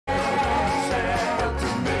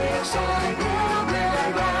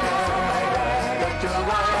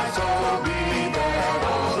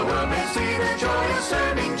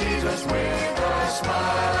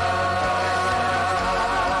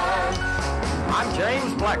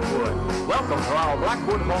James Blackwood. Welcome to our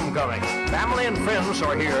Blackwood homecoming. Family and friends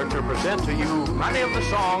are here to present to you many of the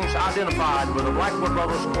songs identified with the Blackwood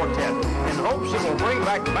Brothers Quartet in hopes it will bring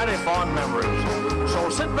back many fond memories.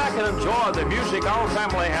 So sit back and enjoy the music our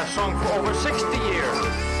family has sung for over 60 years.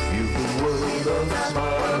 You can work the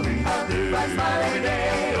smile every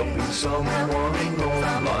day, helping someone on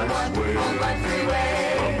life's way.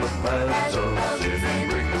 From the paths of sin and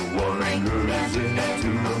bring the wanderers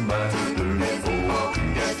into the master's fold to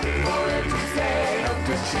stay. Help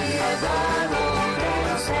to cheer the Lord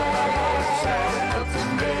and sad, help to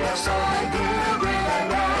make some good and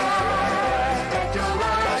right. Let your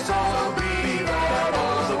life all be that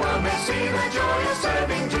all the world may see the joy of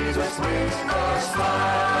serving Jesus with a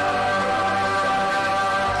smile.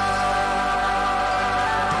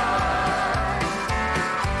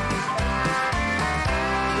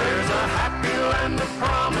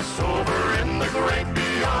 Over in the great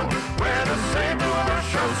beyond, where the Savior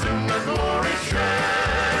shall soon the glory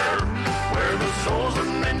share, where the souls of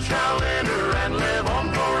men shall enter and live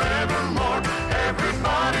on forevermore.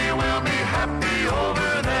 Everybody will be happy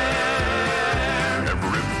over there.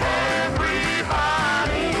 Everybody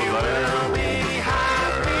will be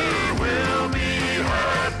happy, will be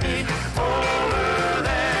happy over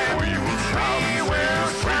there. We will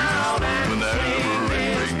shout and sing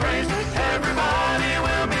His praise. Everybody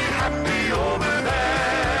will be happy over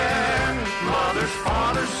there. Mothers,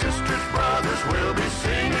 fathers, sisters, brothers will be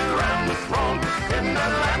singing around the throne in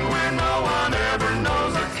that land where no one ever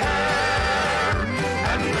knows a care.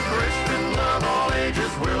 And the Christian of all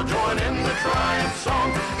ages will join in the triumph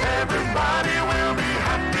song. Everybody will be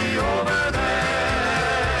happy over there.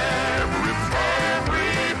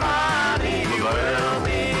 Everybody will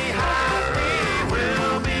be happy,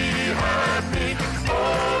 will be happy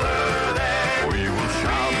over there. We will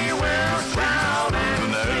shout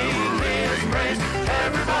and sing His praise.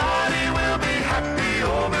 Everybody will be happy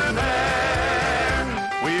over there.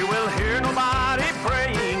 We will hear nobody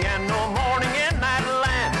praying and no mourning in that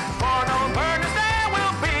land, for no burdens there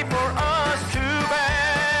will be for us to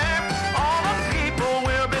bear. All the people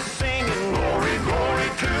will be singing glory, glory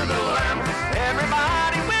to the Lamb.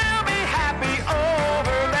 Everybody will be happy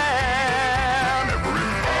over there.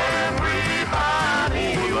 Everybody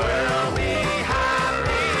will be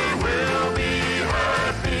happy, will be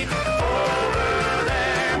happy over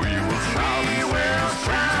there. We will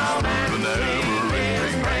shout and sing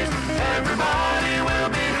His praise. Everybody will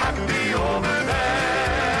be happy over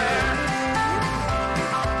there.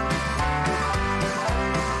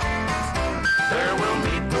 There we'll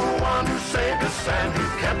meet the one who saved us and who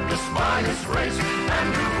kept us by His grace,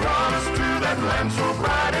 and who brought us to that land so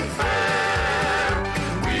bright and fair.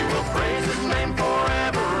 We will praise His name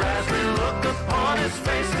forever as we look upon His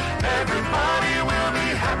face. Everybody will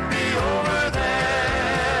be happy over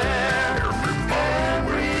there.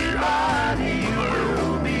 Everybody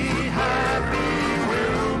will be happy,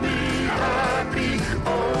 will be happy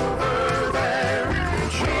over there. We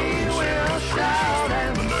will shout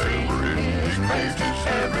and sing His praises.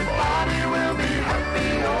 Everybody will be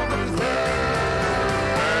happy over there.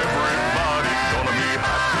 Everybody's gonna be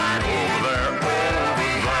happy over there. We'll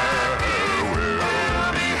be happy,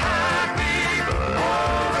 we'll be happy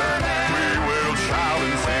over there. We will shout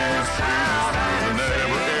and sing His praise in the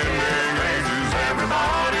never-ending ages.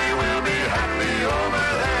 Everybody will be happy over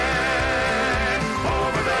there,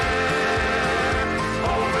 over there,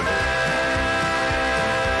 over there.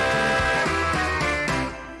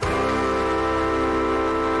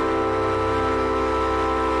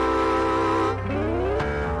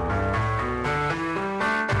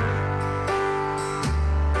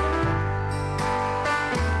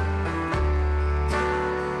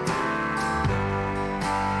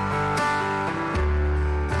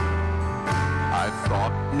 I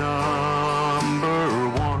thought number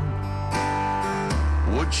one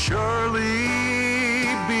would surely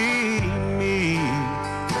be me.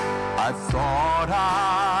 I thought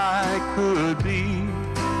I could be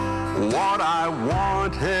what I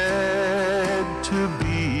wanted to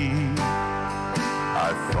be.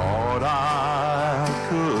 I thought I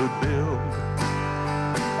could build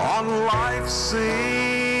on life's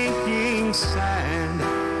sinking sand,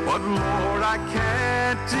 but Lord, I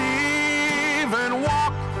can't even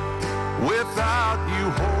walk without you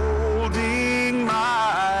holding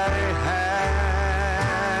my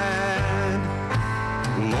hand.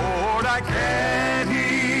 Lord, I can't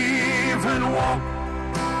even walk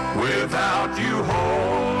without you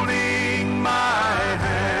holding my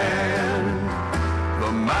hand.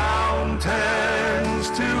 The mountain's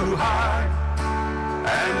too high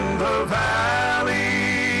and the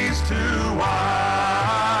valley's too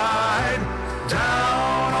wide. Down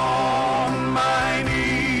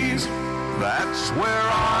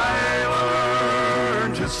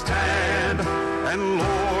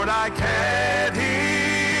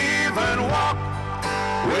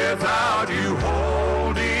without you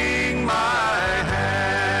holding my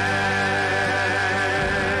hand.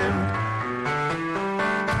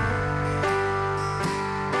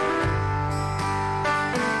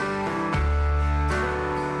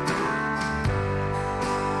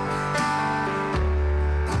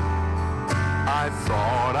 I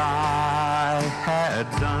thought I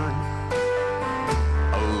had done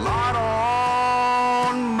a lot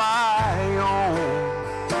on my own.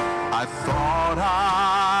 I thought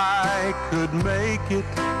I could make it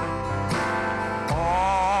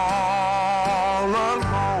all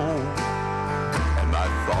alone. And I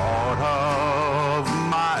thought of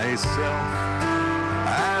myself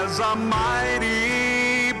as a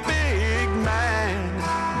mighty big man.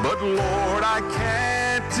 But Lord, I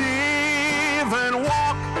can't even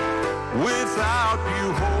walk without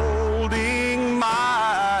you holding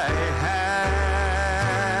my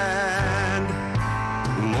hand.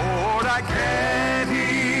 Lord, I can't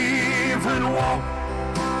even walk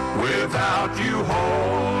without you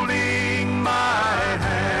holding my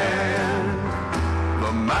hand.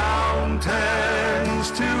 The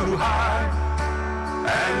mountain's too high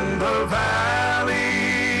and the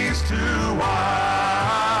valley's too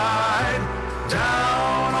wide.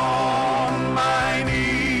 Down on my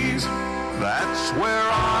knees, that's where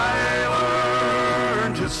I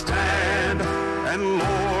learned to stand. And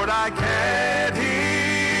Lord, I can't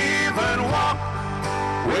even walk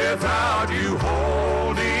without you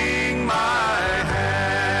holding my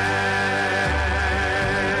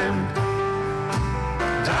hand.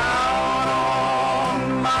 Down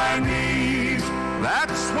on my knees,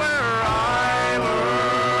 that's where I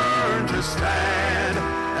learned to stand.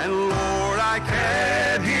 And Lord, I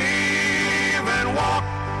can't even walk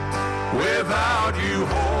without you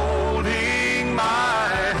holding my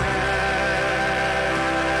hand.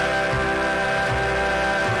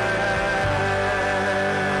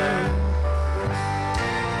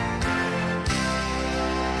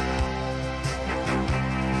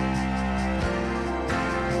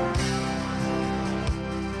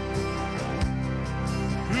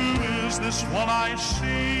 Who is this one I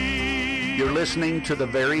see? You're listening to the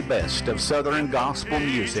very best of Southern gospel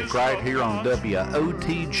music right here on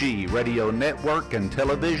WOTG Radio Network and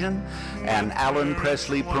Television and Alan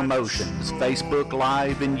Presley Promotions, Facebook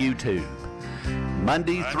Live and YouTube.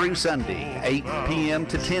 Monday through Sunday, 8 p.m.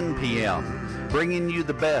 to 10 p.m., bringing you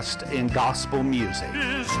the best in gospel music.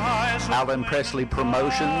 Alan Presley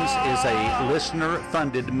Promotions is a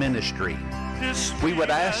listener-funded ministry. We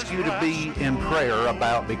would ask you to be in prayer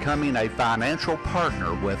about becoming a financial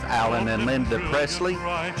partner with Alan and Linda Presley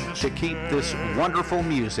to keep this wonderful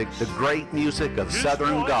music, the great music of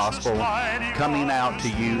Southern gospel, coming out to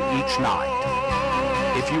you each night.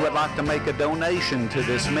 If you would like to make a donation to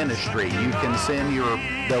this ministry, you can send your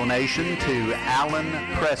donation to Alan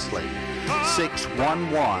Presley,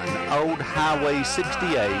 611 Old Highway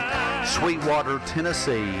 68, Sweetwater,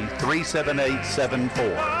 Tennessee,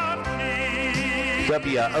 37874.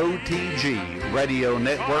 WOTG Radio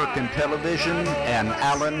Network and Television and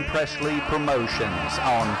Alan Presley Promotions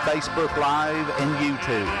on Facebook Live and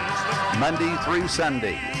YouTube, Monday through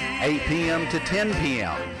Sunday, 8 p.m. to 10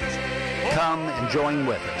 p.m. Come and join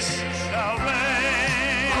with us.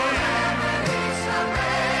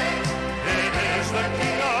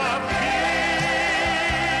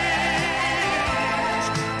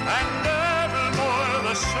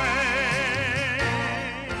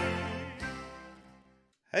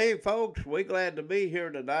 Hey folks, we're glad to be here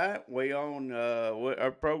tonight.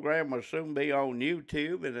 Our program will soon be on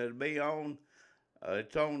YouTube, and it'll be on.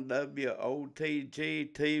 It's on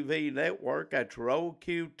WOTG TV network. That's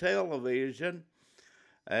RoQ Television,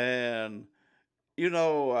 and we're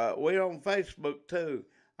on Facebook too.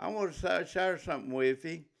 I want to share something with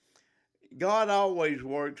you. God always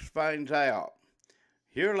works things out.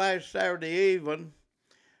 Here last Saturday evening,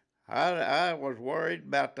 I was worried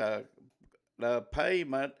about the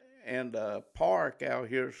payment in the park out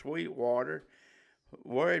here at Sweetwater,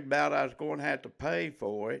 worried about I was going to have to pay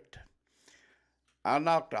for it. I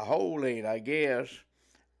knocked a hole in, I guess,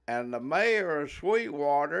 and the mayor of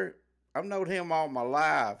Sweetwater, I've known him all my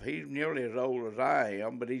life. He's nearly as old as I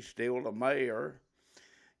am, but he's still the mayor.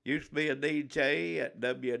 Used to be a DJ at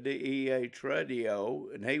WDEH Radio,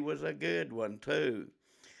 and he was a good one too.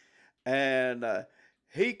 And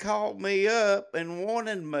he called me up and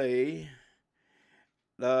wanted me.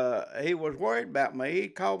 He was worried about me. He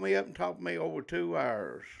called me up and talked to me over 2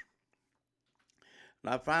 hours.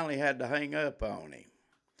 And I finally had to hang up on him.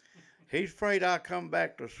 He's afraid I'll come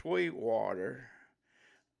back to Sweetwater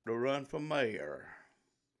to run for mayor.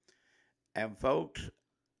 And folks,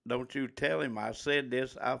 don't you tell him I said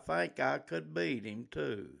this. I think I could beat him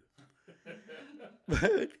too.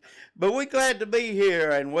 but we're glad to be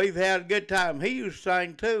here, and we've had a good time. He used to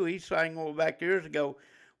sing too. He sang way back years ago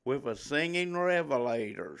with a Singing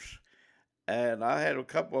Revelators. And I had a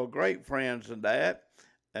couple of great friends in that.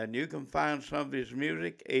 And you can find some of his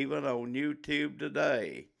music even on YouTube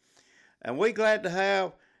today. And we're glad to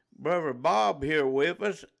have Brother Bob here with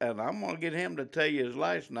us, and I'm going to get him to tell you his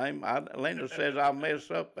last name. Linda says I mess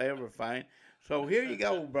up everything. So here you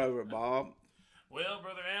go, Brother Bob. Well,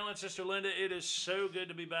 Brother Alan, Sister Linda, it is so good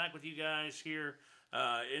to be back with you guys here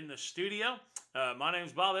in the studio. My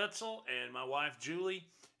name's Bob Etzel, and my wife Julie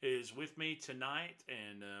is with me tonight,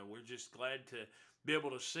 and we're just glad to be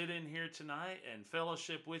able to sit in here tonight and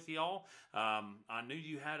fellowship with y'all. I knew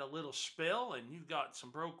you had a little spell, and you've got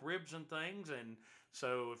some broke ribs and things, and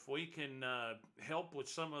so if we can help with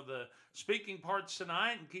some of the speaking parts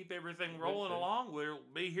tonight and keep everything rolling along, we'll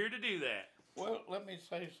be here to do that. Well, let me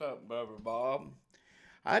say something, Brother Bob.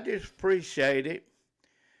 I just appreciate it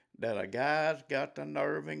that a guy's got the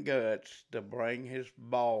nerve and guts to bring his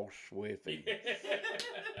boss with him.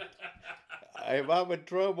 If I'm in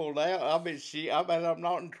trouble now, I'm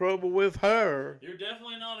not in trouble with her. You're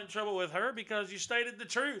definitely not in trouble with her because you stated the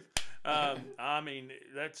truth. I mean,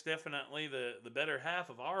 that's definitely the better half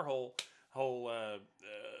of our whole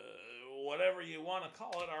whatever you want to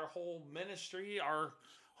call it, our whole ministry, our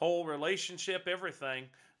whole relationship, everything.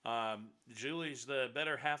 Julie's the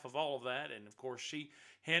better half of all of that, and of course she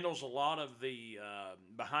handles a lot of the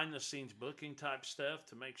behind-the-scenes booking type stuff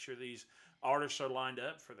to make sure these artists are lined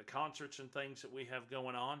up for the concerts and things that we have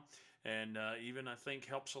going on, and even I think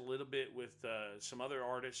helps a little bit with some other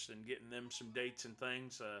artists and getting them some dates and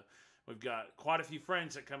things. We've got quite a few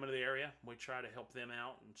friends that come into the area. We try to help them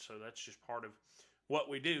out, and so that's just part of what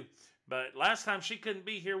we do. But last time she couldn't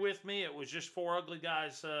be here with me. It was just four ugly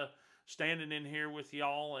guys standing in here with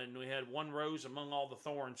y'all, and we had one rose among all the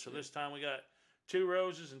thorns. So this time we got two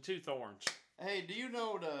roses and two thorns. Hey, do you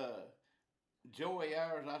know the Joey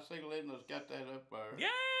Hours? I see Linda's got that up there.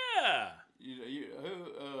 Yeah. Who?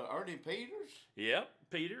 Ernie Peters? Yep,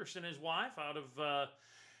 Peters and his wife out of.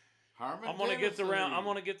 Harmon, I'm gonna get the round. I'm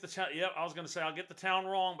gonna get the town. Yep, I was gonna say I'll get the town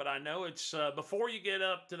wrong, but I know it's before you get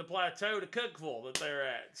up to the plateau to Cookville that they're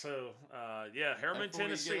at. So yeah, Harmon,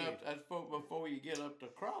 Tennessee. That's before you get up to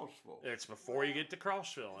Crossville. It's before you get to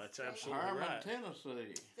Crossville. That's absolutely Harmon, right.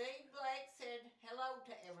 Tennessee. Steve Black said hello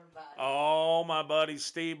to everybody. Oh, my buddy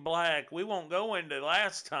Steve Black. We won't go into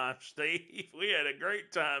last time, Steve. We had a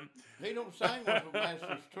great time. He don't sing with the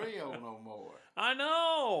Masters Trio no more. I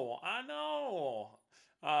know.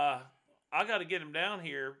 I got to get him down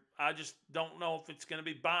here. I just don't know if it's going to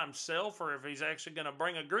be by himself or if he's actually going to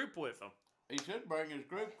bring a group with him. He should bring his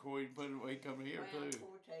group when he come here too.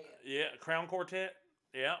 Quartet. Yeah, Crown Quartet.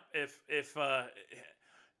 Yeah, if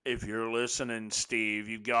you're listening, Steve,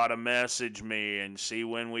 you got to message me and see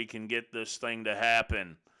when we can get this thing to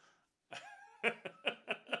happen.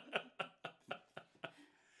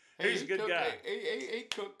 He's a good guy. He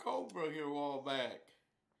took Cobra here a while back.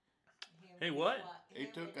 Hey, what? He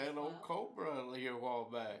took that old Cobra here a while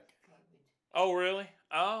back. Oh, really?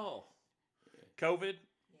 Oh. COVID?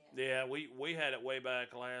 Yeah, we had it way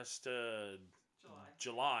back last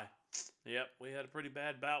July. Yep, we had a pretty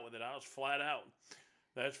bad bout with it. I was flat out.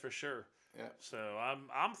 That's for sure. Yeah. So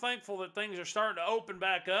I'm thankful that things are starting to open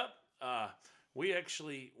back up. We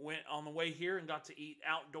actually went on the way here and got to eat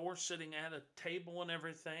outdoors, sitting at a table and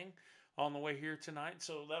everything on the way here tonight.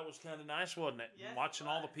 So that was kind of nice, wasn't it? Yes, watching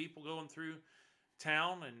all the people going through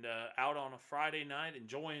town and out on a Friday night,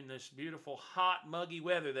 enjoying this beautiful, hot, muggy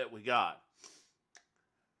weather that we got.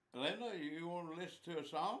 Linda, you want to listen to a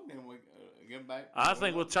song, and we get back? I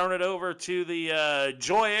think we'll turn it over to the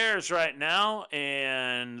Joy Airs right now,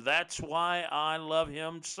 and that's why I love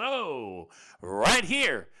him so. Right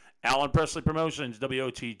here, Alan Presley Promotions,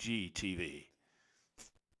 WOTG TV.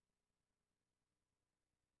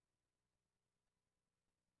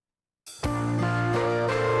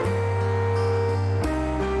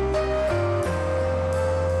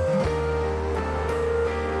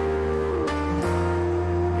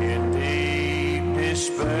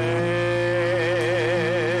 Despair,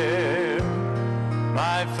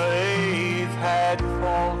 my faith had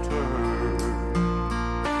faltered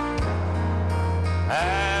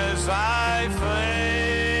as I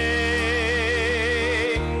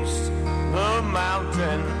faced the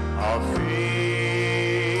mountain of fear,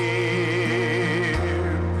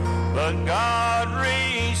 but God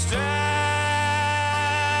reached down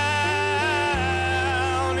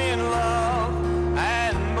in love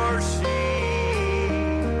and mercy.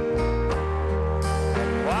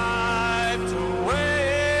 Wiped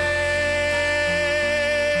away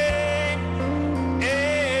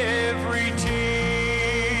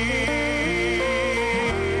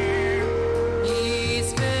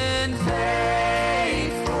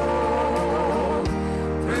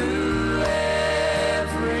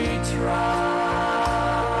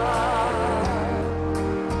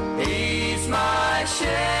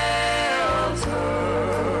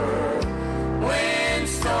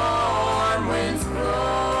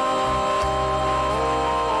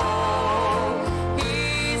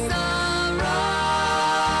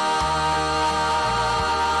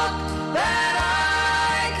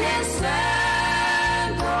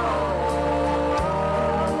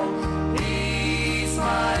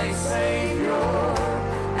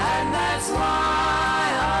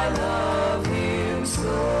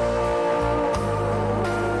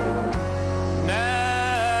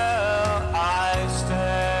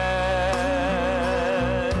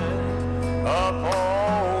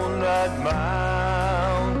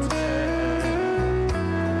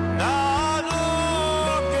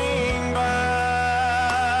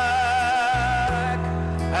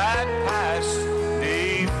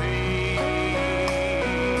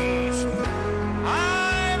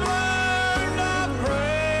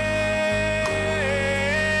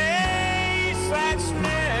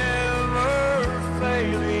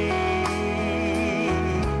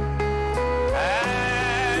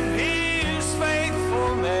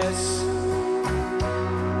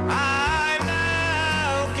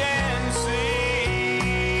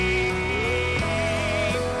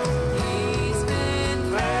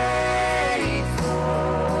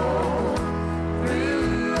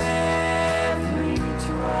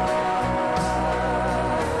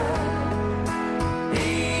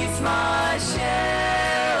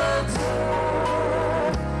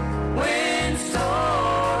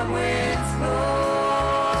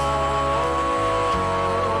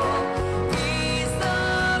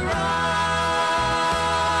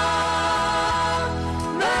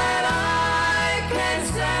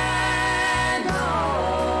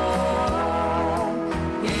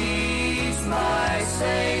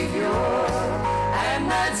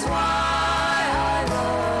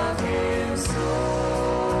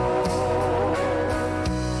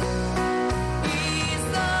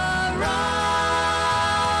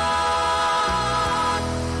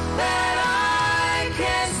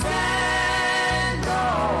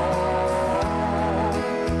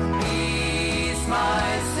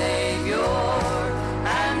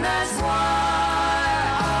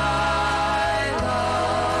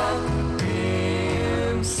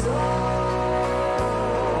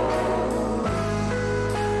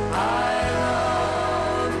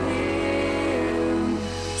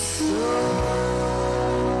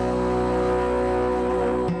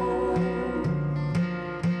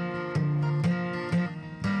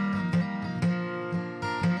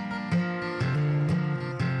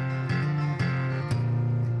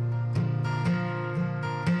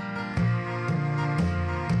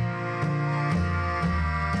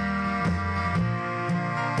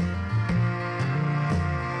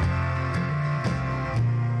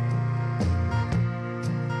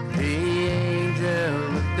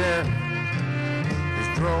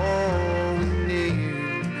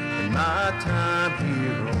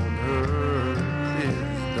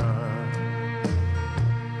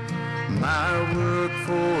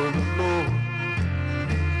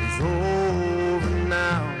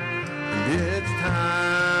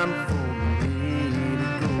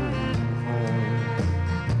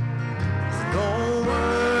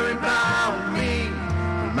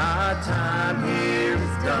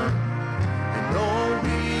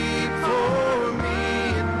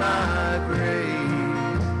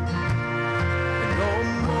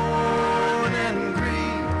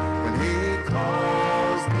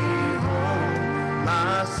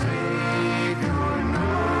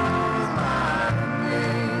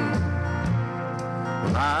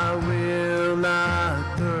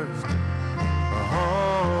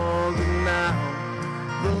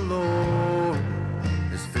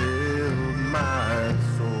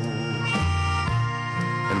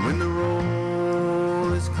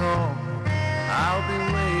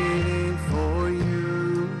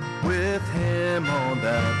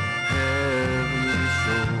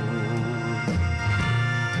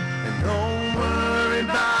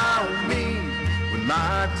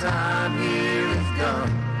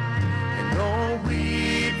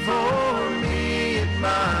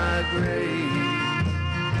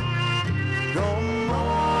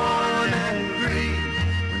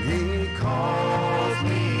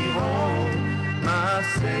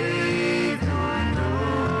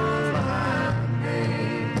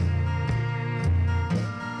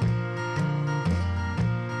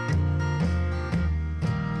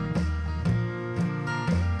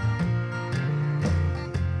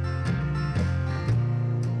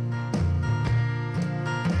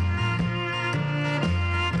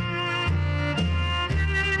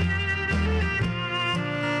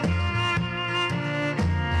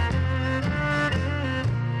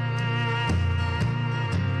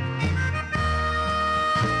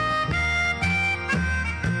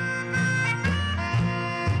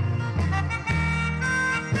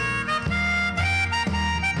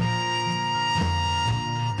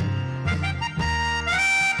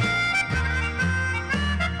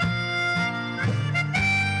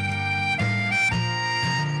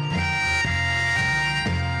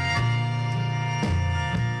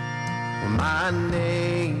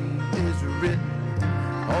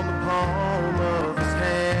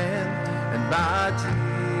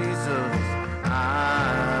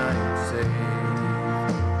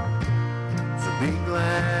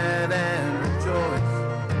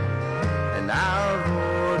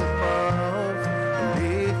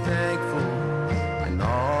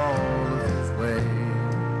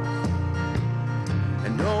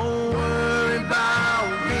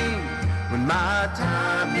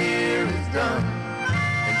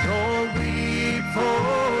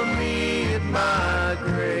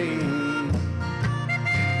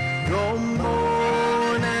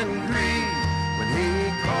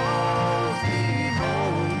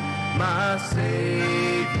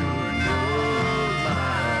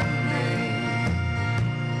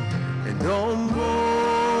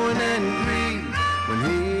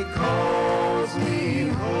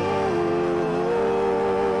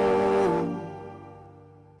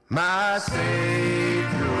my Savior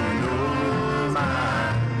knows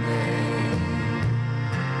my name.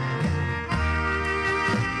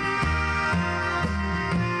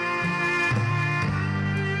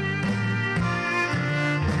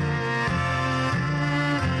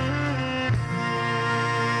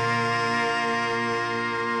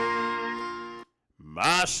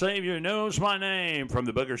 My Savior knows my name from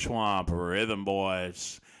the Booger Swamp Rhythm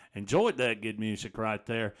Boys. Enjoyed that good music right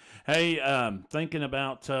there. Hey, thinking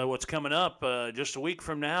about what's coming up, just a week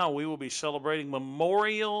from now, we will be celebrating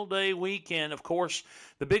Memorial Day weekend. Of course,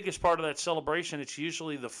 the biggest part of that celebration, it's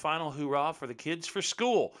usually the final hurrah for the kids for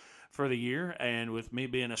school for the year. And with me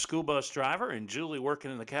being a school bus driver and Julie working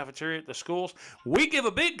in the cafeteria at the schools, we give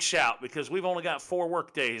a big shout because we've only got 4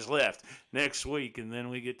 work days left next week, and then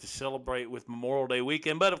we get to celebrate with Memorial Day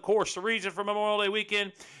weekend. But of course, the reason for Memorial Day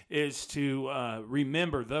weekend is to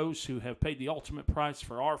remember those who have paid the ultimate price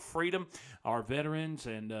for our freedom, our veterans,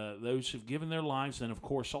 and those who've given their lives, and of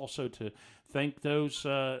course also to thank those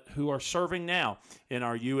who are serving now in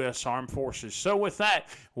our U.S. Armed Forces. So with that,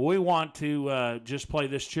 we want to just play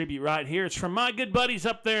this tribute right here. It's from my good buddies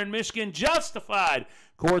up there in Michigan, Justified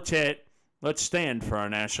Quartet. Let's stand for our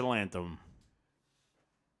national anthem.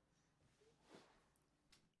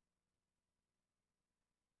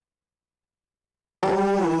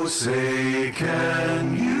 Oh, say,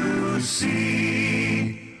 can you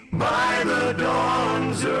see by the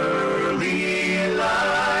dawn's early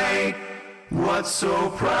light what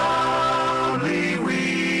so proudly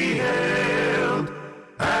we hailed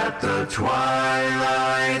at the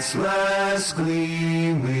twilight's last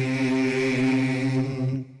gleaming,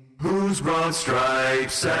 whose broad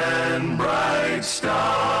stripes and bright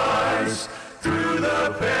stars through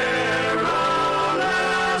the perilous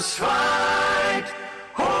fight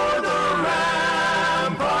o'er the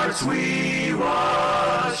ramparts we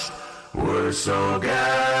watched were so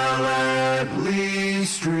gallantly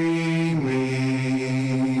streaming,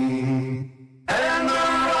 and the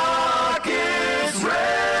rocket's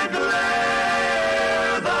red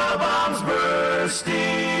glare, the bombs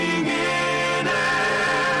bursting in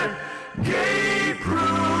air, gave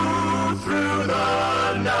proof through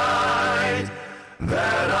the night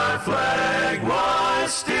that our flag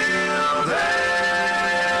was still there.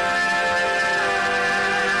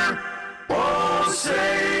 Oh,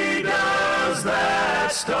 say does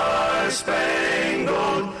that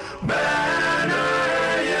star-spangled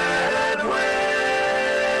banner yet wave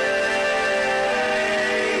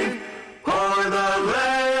o'er the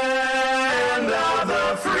land of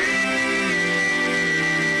the free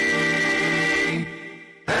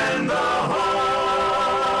and the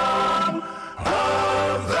home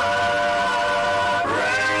of the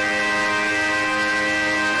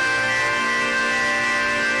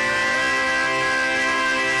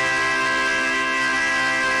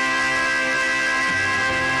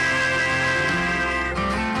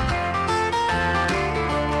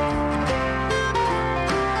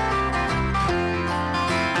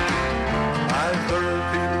I've heard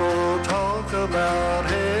people talk about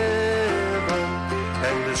heaven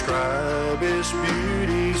and describe its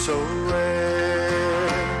beauty so rare.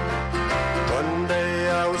 One day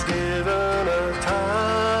I was given a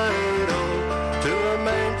title to a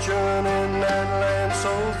mansion in that land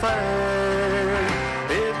so fair.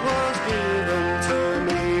 It was given to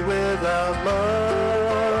me without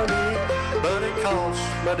money, but it cost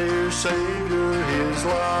my dear Savior his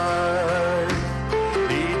life.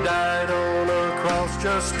 He died on a cross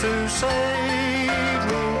just to save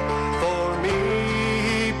me. For me,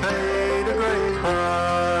 he paid a great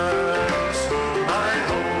price. I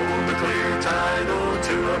hold the clear title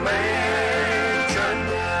to a mansion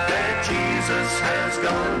that Jesus has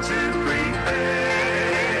gone to prepare.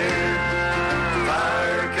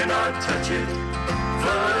 Fire cannot touch it,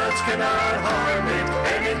 floods cannot harm it,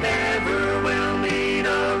 and it never will need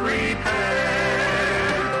a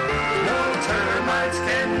repair. No termites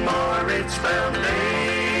can mar its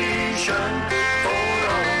foundation, for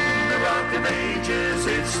on the rock of ages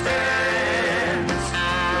it stands.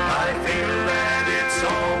 I feel that it's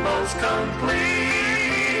almost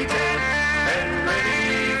completed and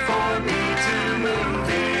ready for me to move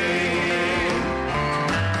in.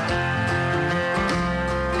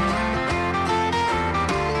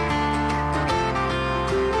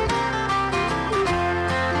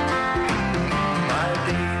 My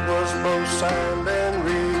deed was both signed and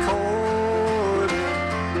recorded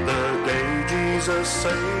the day Jesus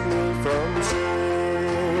saved me from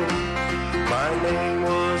sin. My name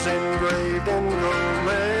was engraved in gold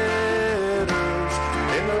letters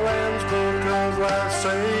in the Lamb's Book of Life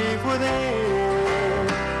safe within.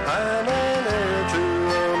 I'm an heir to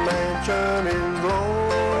a mansion in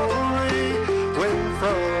glory,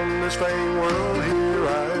 this vain world here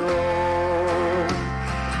I roam.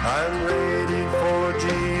 I'm ready for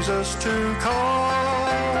Jesus to call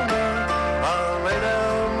me. I'll lay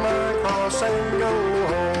down my cross and go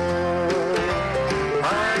home.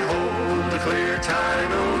 I hold a clear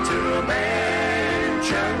title to a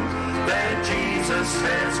mansion that Jesus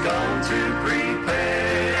has gone to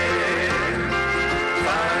prepare.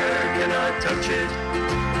 Fire cannot touch it,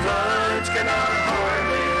 floods cannot harm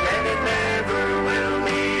it, and it never will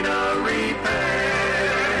need a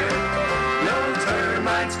repair. No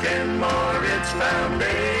termites can mar its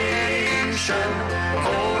foundation,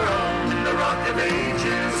 for on the rock of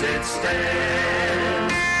ages it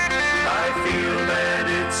stands. I feel that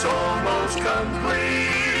it's almost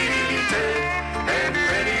completed and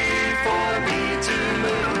ready for me to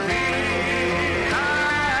move in.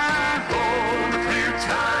 I hold a clear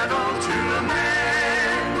title to a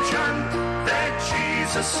mansion that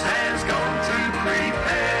Jesus has gone to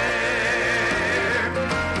prepare.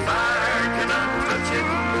 Fire cannot touch it,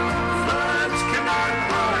 floods cannot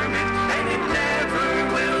harm it, and it never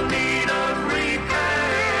will need a repair.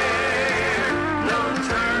 No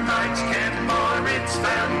termites can mar its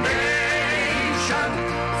foundation,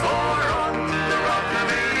 for on the rock of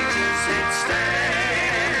ages it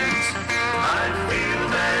stands. I feel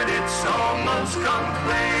that it's almost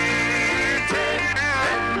completed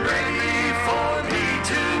and ready for me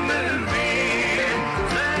to move in.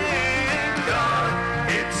 Thank God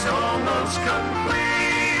it's almost completed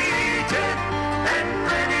and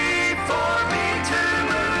ready for me to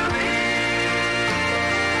move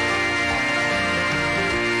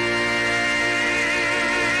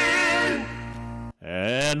in.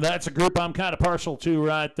 And that's a group I'm kind of partial to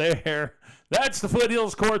right there. That's the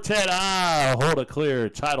Foothills Quartet. I hold a clear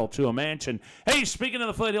title to a mansion. Hey, speaking of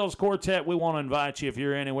the Foothills Quartet, we want to invite you if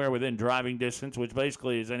you're anywhere within driving distance, which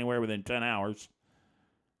basically is anywhere within 10 hours.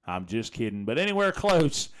 I'm just kidding, but anywhere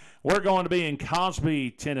close. We're going to be in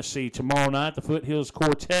Cosby, Tennessee tomorrow night, the Foothills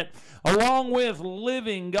Quartet, along with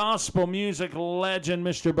living gospel music legend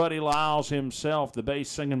Mr. Buddy Lyles himself, the bass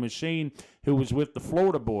singing machine, who was with the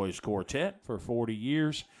Florida Boys Quartet for 40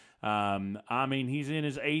 years. I mean, he's in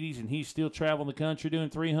his 80s, and he's still traveling the country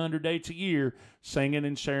doing 300 dates a year, singing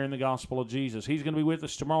and sharing the gospel of Jesus. He's going to be with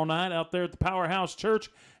us tomorrow night out there at the Powerhouse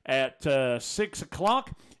Church at 6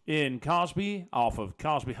 o'clock in Cosby, off of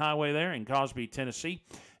Cosby Highway there in Cosby, Tennessee.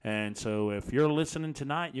 And so if you're listening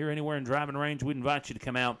tonight, you're anywhere in driving range, we'd invite you to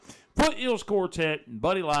come out. Foothills Quartet and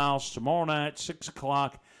Buddy Lyles tomorrow night, 6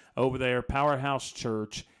 o'clock over there, Powerhouse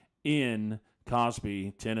Church in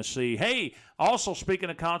Cosby, Tennessee. Hey, also speaking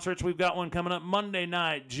of concerts, we've got one coming up Monday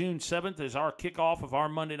night, June 7th, is our kickoff of our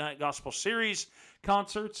Monday Night Gospel Series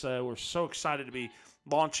concerts. We're so excited to be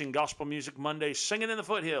launching Gospel Music Monday, Singing in the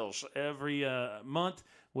Foothills. Every month,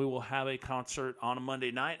 we will have a concert on a Monday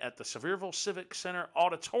night at the Sevierville Civic Center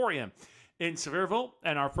Auditorium in Sevierville.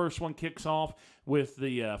 And our first one kicks off with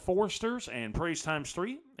the Foresters and Praise Times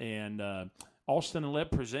 3 and Austin and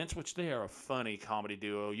Leb Presents, which they are a funny comedy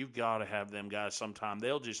duo. You've got to have them guys sometime.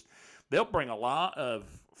 They'll bring a lot of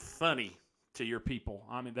funny to your people.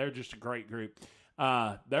 I mean, they're just a great group.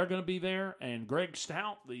 They're going to be there, and Greg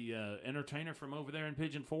Stout, the entertainer from over there in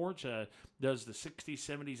Pigeon Forge, does the 60s,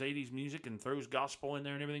 70s, 80s music and throws gospel in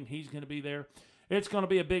there and everything. He's going to be there. It's going to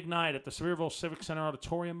be a big night at the Sevierville Civic Center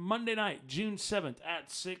Auditorium, Monday night, June 7th at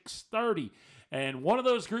 6:30. And one of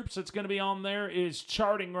those groups that's going to be on there is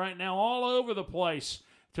charting right now all over the place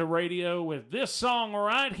to radio with this song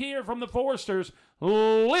right here from the Foresters,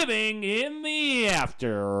 Living in the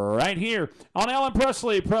After, right here on Alan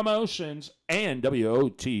Presley Promotions and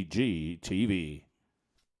WOTG TV.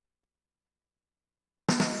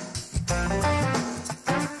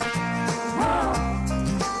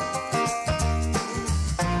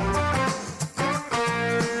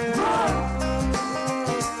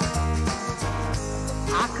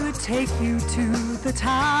 Take you to the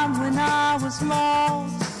time when I was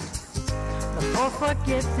lost, before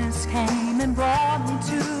forgiveness came and brought me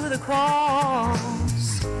to the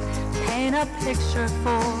cross. Paint a picture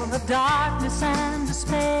full of darkness and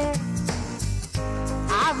despair.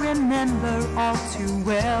 I remember all too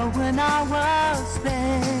well when I was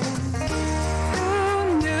there.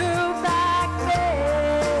 Who knew back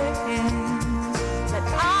then that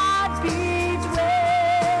I'd be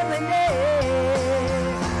dwelling there?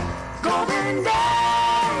 Golden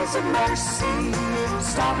days of mercy,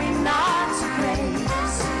 starry nights of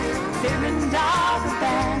grace, fear and doubt are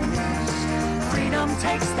banished, freedom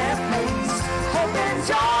takes their place, hope and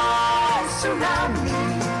joy surround me.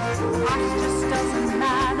 Life just doesn't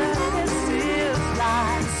matter, this is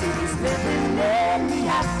life, it's living in the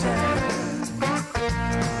after.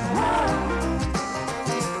 Whoa.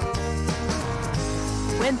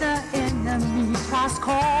 When the enemy tries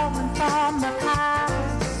calling from the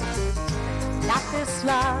past, not this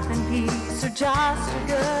love and peace are just too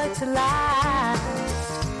good to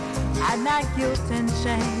last. And that guilt and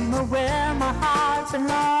shame are where my heart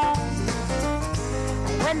belongs.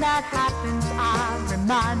 And when that happens, I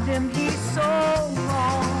remind him he's so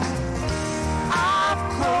wrong.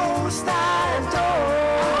 I've closed that door.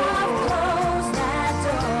 I've closed that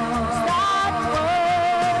door. That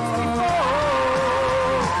was before.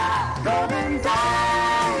 Golden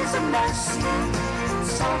days of mercy,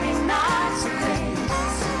 sorry nights of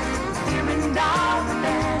grace, fear and doubt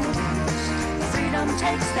revenge, freedom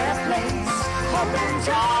takes their place. Hope and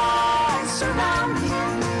joy surround me.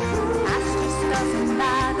 Ash just doesn't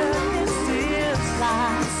matter. This is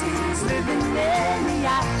life. Living in the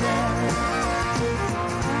after.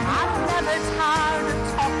 I'm never tired of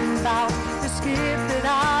talking about this gift that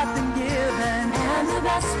I've been given, and the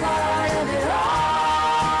best part of it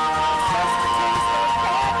all is to taste of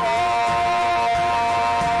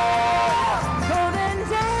golden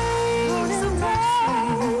days of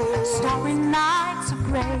mercy, starry nights of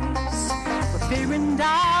grace, where fear and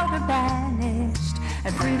doubt are banished,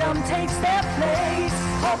 and freedom takes their place.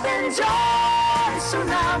 Hope and joy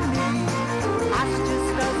surround me. Ash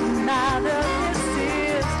just doesn't matter. This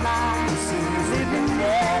is life, living in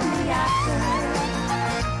the after.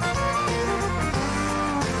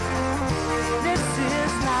 This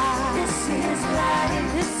is life. This is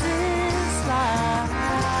life. This is life.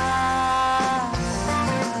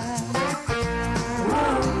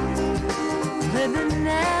 Whoa, living in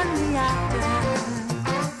the after.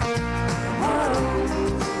 Whoa,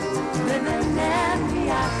 living in the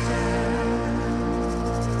after.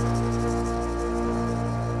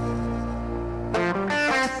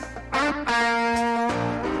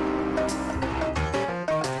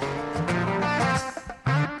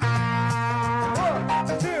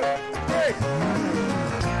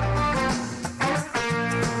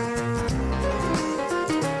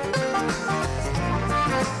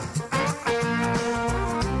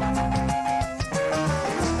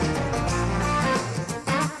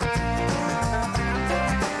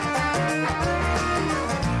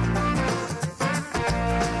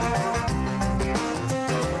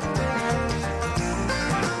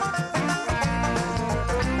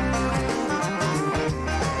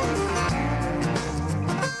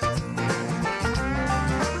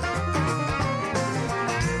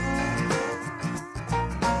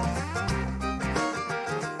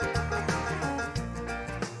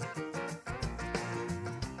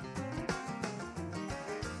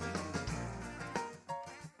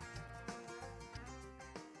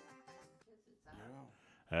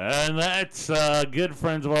 And that's good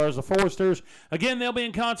friends of ours, the Foresters. Again, they'll be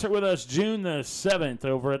in concert with us June the 7th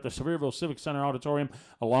over at the Sevierville Civic Center Auditorium,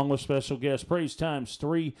 along with special guests Praise Times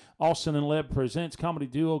 3, Austin and Leb presents comedy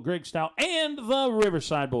duo Greg Stout, and the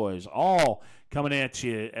Riverside Boys, all coming at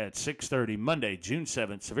you at 6:30 Monday, June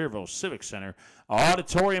 7th, Sevierville Civic Center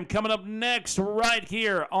Auditorium. Coming up next right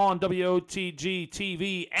here on WOTG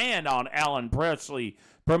TV and on Alan Presley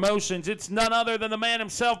Promotions, it's none other than the man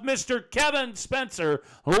himself, Mr. Kevin Spencer.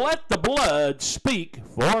 Let the blood speak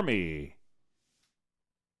for me.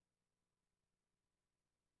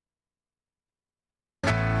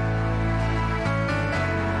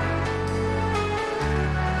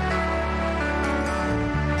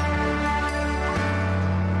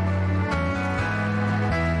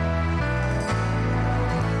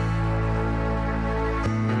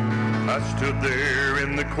 I stood there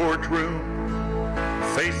in the courtroom,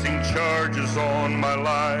 facing charges on my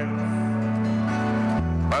life.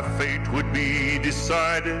 My fate would be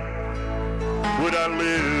decided. Would I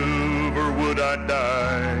live or would I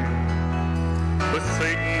die? But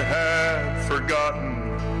Satan had forgotten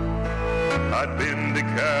I'd been to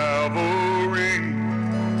Calvary.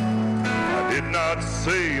 I did not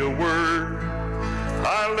say a word.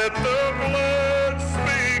 I let the blood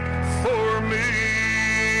speak for me.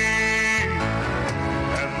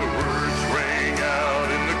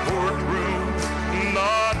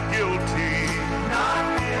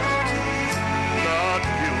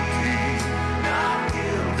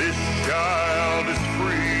 Child is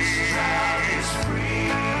free.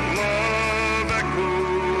 Love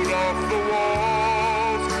echoed off the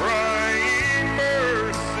walls, crying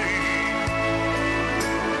mercy.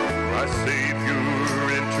 My Savior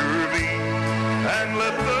intervened and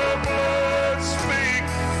let the blood speak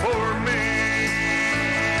for me.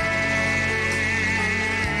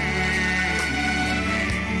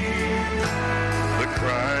 The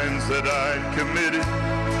crimes that I'd committed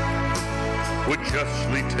would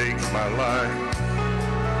justly take my life.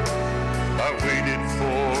 I waited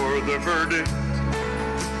for the verdict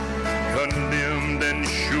condemned and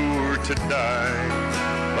sure to die.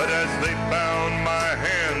 But as they bound my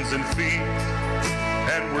hands and feet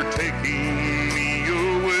and were taking me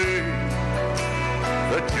away,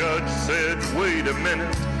 the judge said, wait a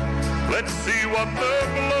minute, let's see what the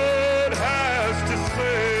blood has to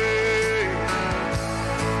say.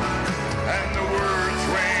 And the words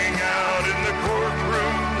rang out in the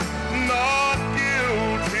courtroom, not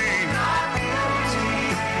guilty, not guilty,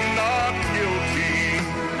 not guilty,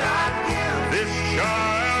 not guilty. This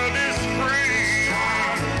child is free,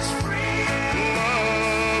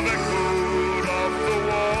 love echoed off the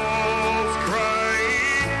walls,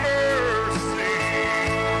 crying mercy.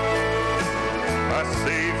 My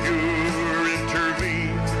Savior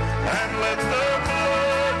intervened and let the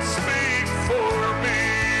blood speak for me.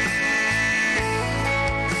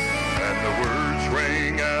 And the words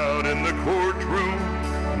rang out in the courtroom,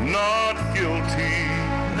 not guilty,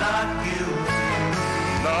 not guilty,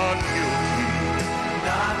 not guilty,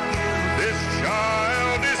 not guilty. This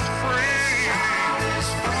child is free,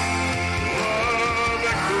 love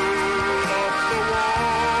echoed off the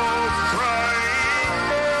walls, crying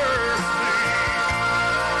mercy.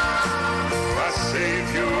 My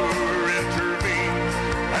Savior intervened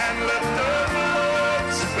and let the blood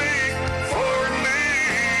speak for me.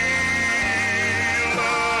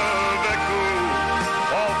 Love echoed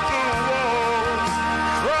off the walls,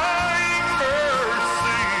 crying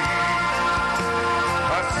mercy.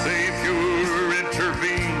 My Savior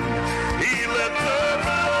intervened. He let the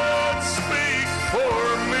blood speak for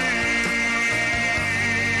me.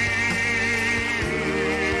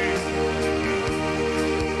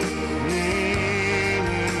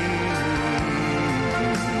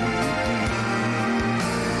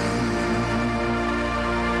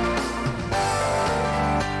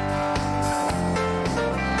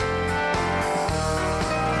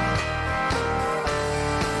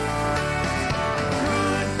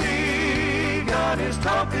 Could be God is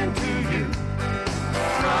talking to you,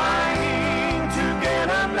 trying to get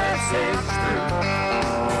a message through.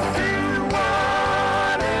 Do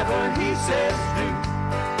whatever He says do.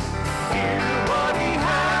 Hear what He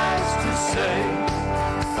has to say.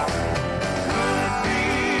 Could be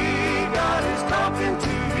God is talking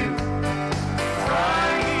to you,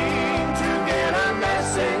 trying to get a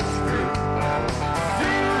message through.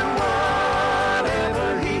 Do whatever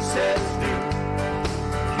He says do.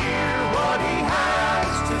 Hear what He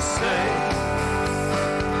has to say.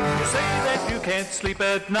 You say that you can't sleep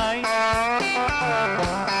at night.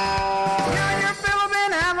 You and your fellow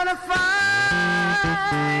been having a fight.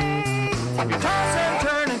 You toss and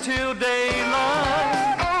turn until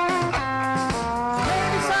daylight.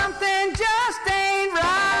 Maybe something just ain't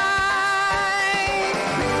right.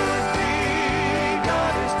 Could be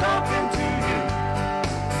God is talking to you,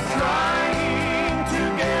 trying to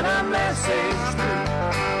get a message through.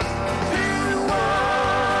 Do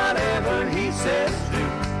whatever He says do.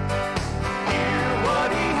 Hear what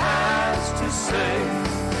He has to say.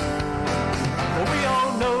 Well, we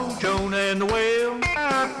all know Jonah and the whale, and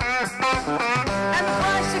the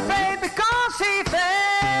price He paid because he failed.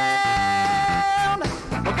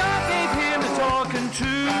 Well, God gave him the talking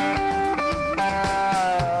to.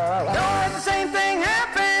 Don't let the same thing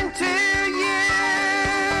happen to you.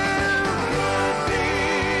 Could be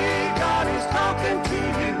God is talking to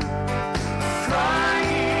you,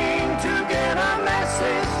 trying to get a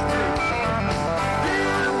message through. Do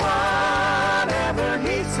whatever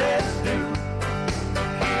He says do.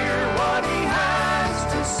 Hear what He has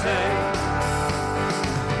to say.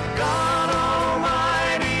 God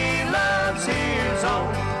Almighty loves His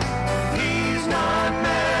own. He's not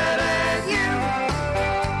mad at you.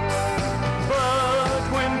 But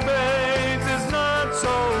when faith is not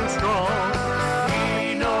so strong,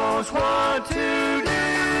 He knows what to do.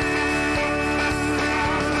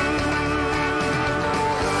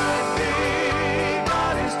 Could be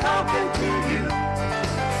God is talking to you,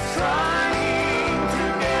 trying to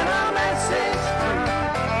get a message through.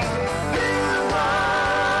 Do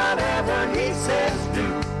whatever He says do.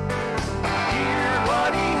 Hear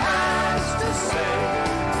what He has to say.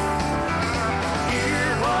 Hear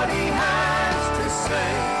what He has to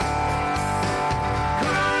say.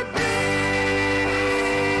 Could be.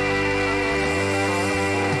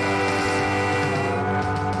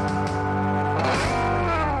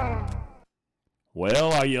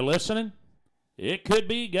 Well, are you listening? It could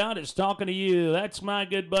be God is talking to you. That's my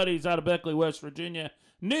good buddies out of Beckley, West Virginia,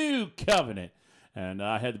 New Covenant. And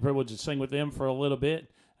I had the privilege to sing with them for a little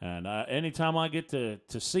bit. And anytime I get to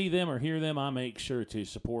see them or hear them, I make sure to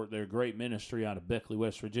support their great ministry out of Beckley,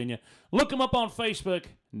 West Virginia. Look them up on Facebook,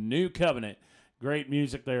 New Covenant. Great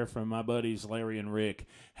music there from my buddies Larry and Rick.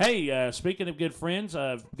 Hey, speaking of good friends,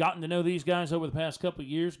 I've gotten to know these guys over the past couple of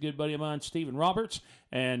years. Good buddy of mine, Stephen Roberts,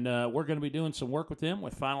 and we're going to be doing some work with them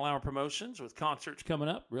with Final Hour Promotions, with concerts coming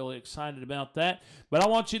up. Really excited about that. But I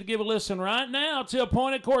want you to give a listen right now to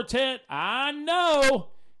Appointed Quartet. I know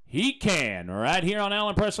he can. Right here on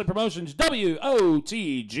Alan Presley Promotions,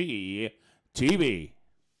 WOTG TV.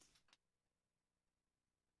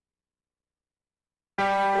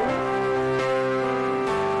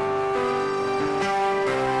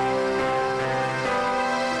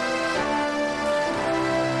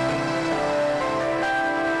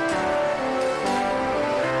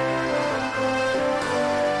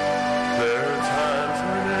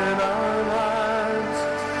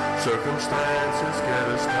 Circumstances get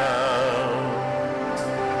us down.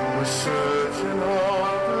 We search in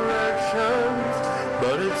all directions,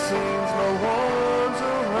 but it seems no one's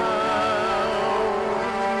around.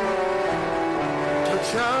 But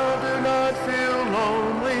child, do not feel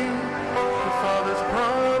lonely. The Father's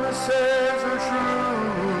promises are true.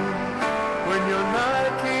 When your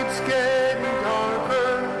night keeps getting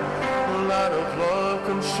darker, the light of love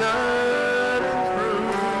comes shining through.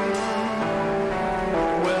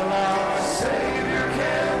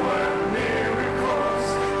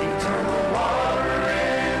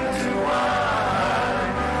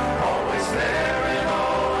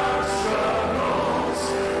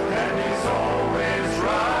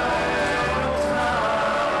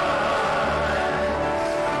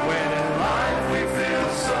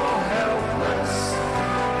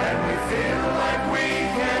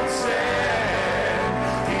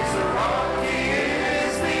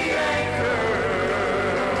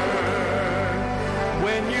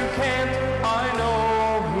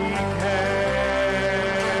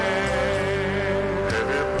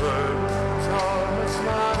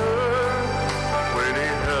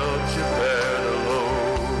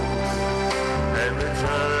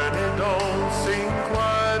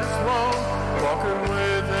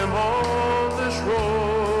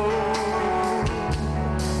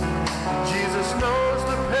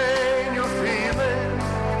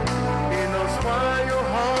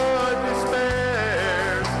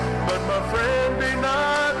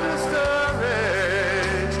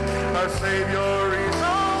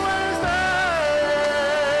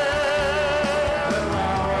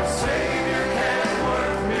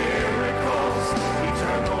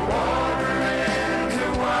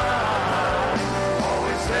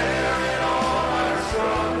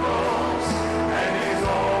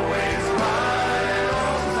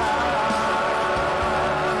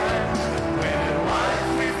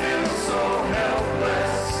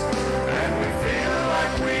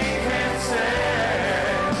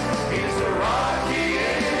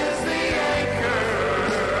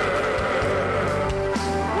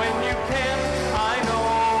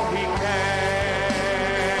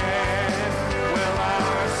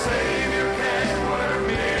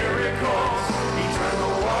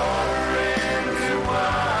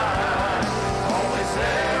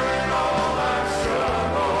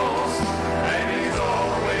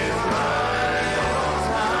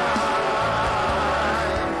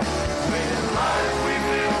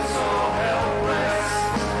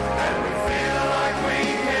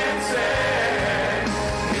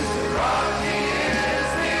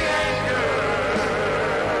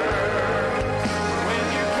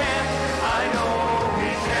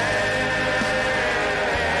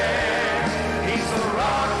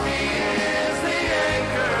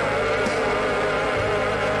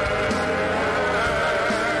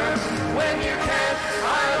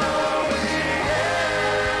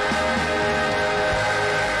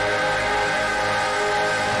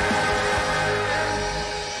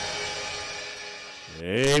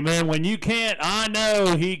 Amen. When you can't, I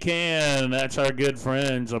know he can. That's our good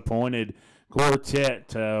friends, Appointed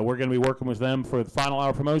Quartet. We're going to be working with them for the Final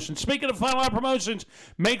Hour Promotions. Speaking of Final Hour Promotions,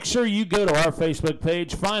 make sure you go to our Facebook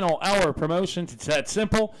page, Final Hour Promotions. It's that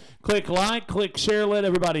simple. Click like, click share, let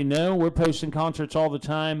everybody know. We're posting concerts all the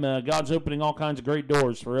time. God's opening all kinds of great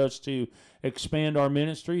doors for us to expand our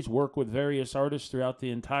ministries, work with various artists throughout the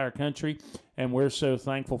entire country, and we're so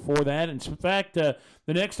thankful for that. And in fact, the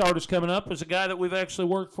next artist coming up is a guy that we've actually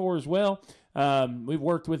worked for as well. We've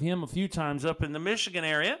worked with him a few times up in the Michigan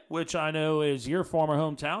area, which I know is your former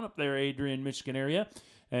hometown up there, Adrian, Michigan area.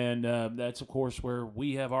 And that's, of course, where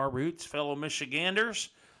we have our roots, fellow Michiganders.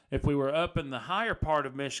 If we were up in the higher part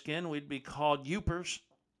of Michigan, we'd be called Yoopers.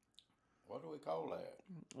 What do we call that?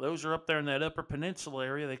 Those are up there in that upper peninsula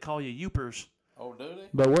area. They call you Yoopers. Oh, do they?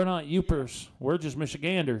 But we're not Yoopers. We're just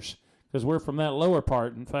Michiganders because we're from that lower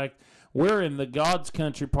part. In fact, We're in the God's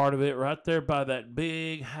country part of it, right there by that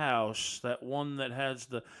big house, that one that has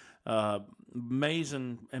the maize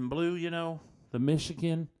and blue, you know, the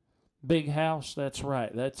Michigan big house. That's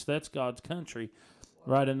right. That's God's country,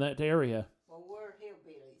 right in that area. Well, we're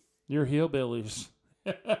hillbillies. You're hillbillies.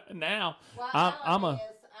 Now, Well, I'm I'm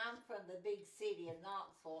from the big city of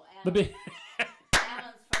Knoxville. the big.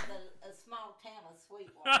 Alan's from a small town of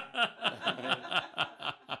Sweetwater.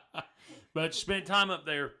 But spent time up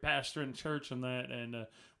there pastoring church and that, and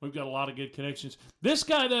we've got a lot of good connections. This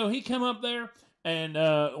guy, though, he come up there, and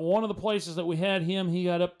one of the places that we had him, he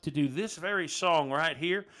got up to do this very song right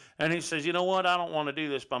here, and he says, you know what, I don't want to do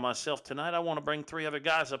this by myself tonight. I want to bring 3 other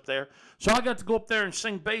guys up there. So I got to go up there and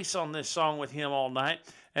sing bass on this song with him all night,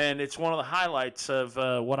 and it's one of the highlights of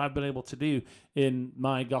what I've been able to do in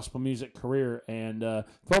my gospel music career. And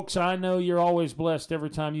folks, I know you're always blessed every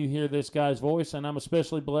time you hear this guy's voice, and I'm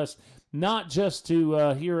especially blessed not just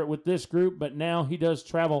to hear it with this group, but now he does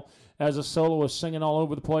travel as a soloist, singing all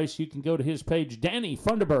over the place. You can go to his page, Danny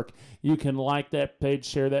Funderburk. You can like that page,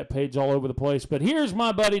 share that page all over the place. But here's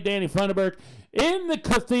my buddy Danny Funderburk in the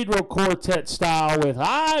Cathedral Quartet style with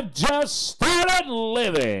I've Just Started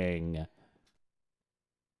Living.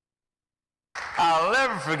 I'll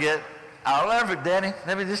never forget, Danny,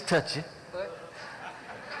 let me just touch you.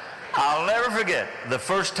 I'll never forget the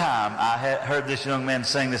first time I heard this young man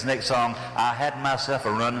sing this next song. I had myself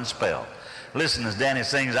a running spell. Listen as Danny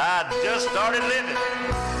sings, I just started living.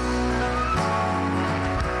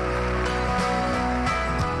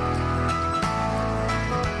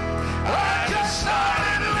 I just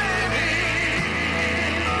started living.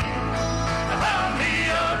 I found me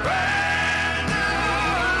a brand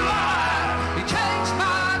new life. He changed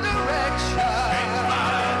my direction.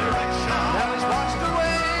 Now he's washed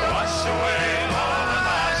away all the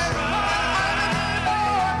nights. I'm a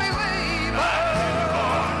born believer.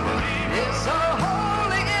 It's a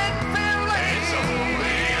holy infilling.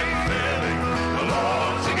 The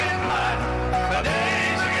Lord's are getting lighter. The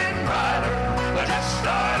days are getting brighter. I just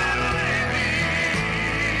started living.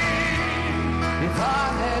 If I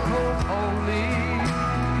had hope only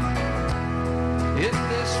in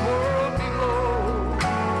this world below,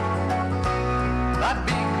 I'd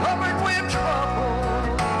be covered with troubles.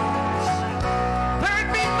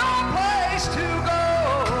 There'd be no place to go.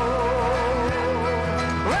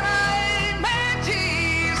 When I met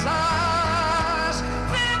Jesus,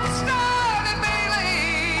 then started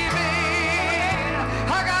believing.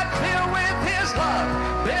 I got filled with His love,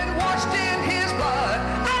 been washed in His blood.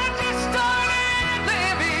 I just started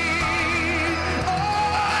living.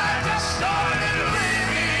 Oh, I just started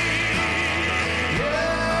living.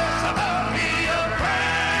 Yes, I found me a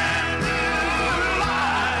brand new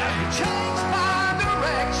life. He changed my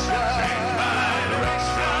direction.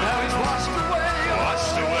 Now He's washed away.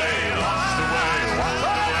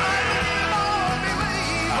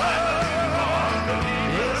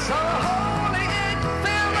 It's a holy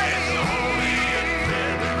infilling.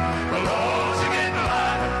 The Lord's are getting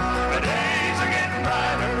lighter. The days are getting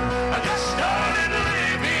brighter. I just started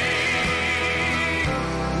living.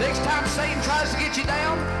 Next time Satan tries to get you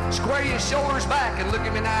down, square your shoulders back and look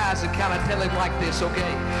him in the eyes and kind of tell him like this,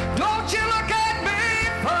 okay? Don't you look at me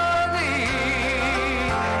funny,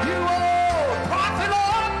 you old prophet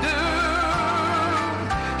of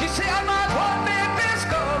doom. You see, I'm not one bit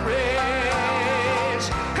discouraged,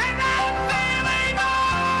 and I'm feeling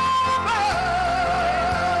over,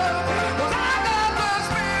 'cause I got the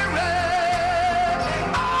Spirit.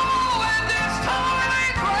 Oh, and this time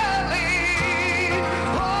ain't rallying.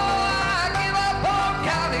 Oh, I give up on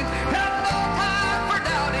counting, have no time for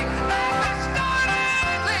doubting. I just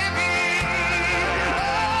started living.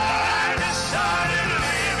 Oh,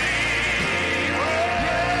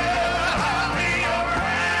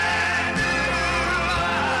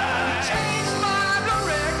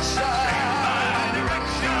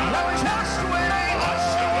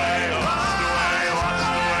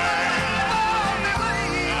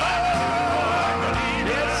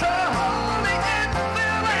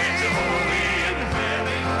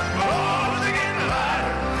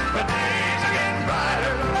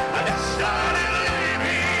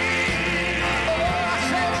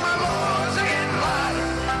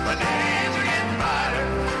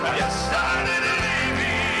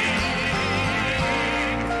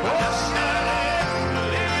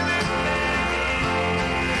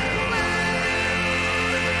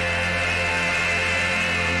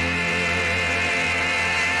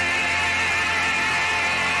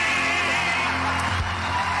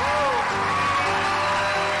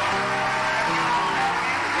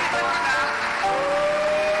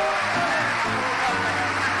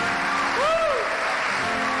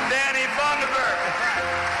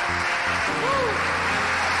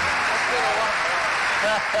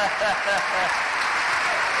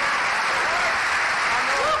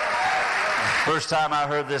 First time I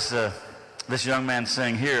heard this young man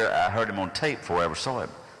sing here, I heard him on tape before I ever saw him.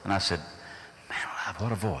 And I said, man alive,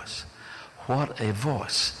 what a voice. What a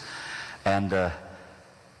voice. And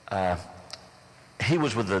he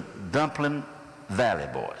was with the Dumpling Valley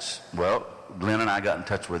Boys. Well, Glenn and I got in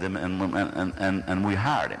touch with him, and we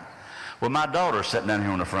hired him. Well, my daughter's sitting down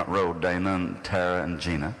here on the front row, Dana and Tara and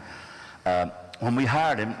Gina. When we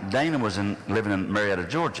hired him, Dana was living in Marietta,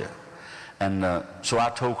 Georgia. And so I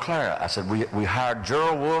told Clara, I said, we hired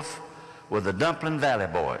Gerald Wolf with the Dumpling Valley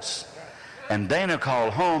Boys. And Dana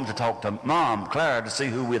called home to talk to Mom, Clara, to see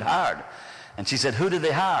who we'd hired. And she said, who did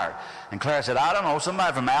they hire? And Clara said, I don't know,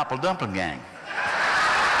 somebody from the Apple Dumpling Gang.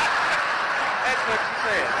 That's what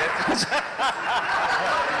she said.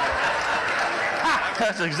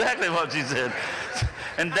 That's exactly what she said.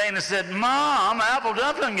 And Dana said, Mom, Apple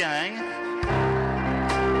Dumpling Gang.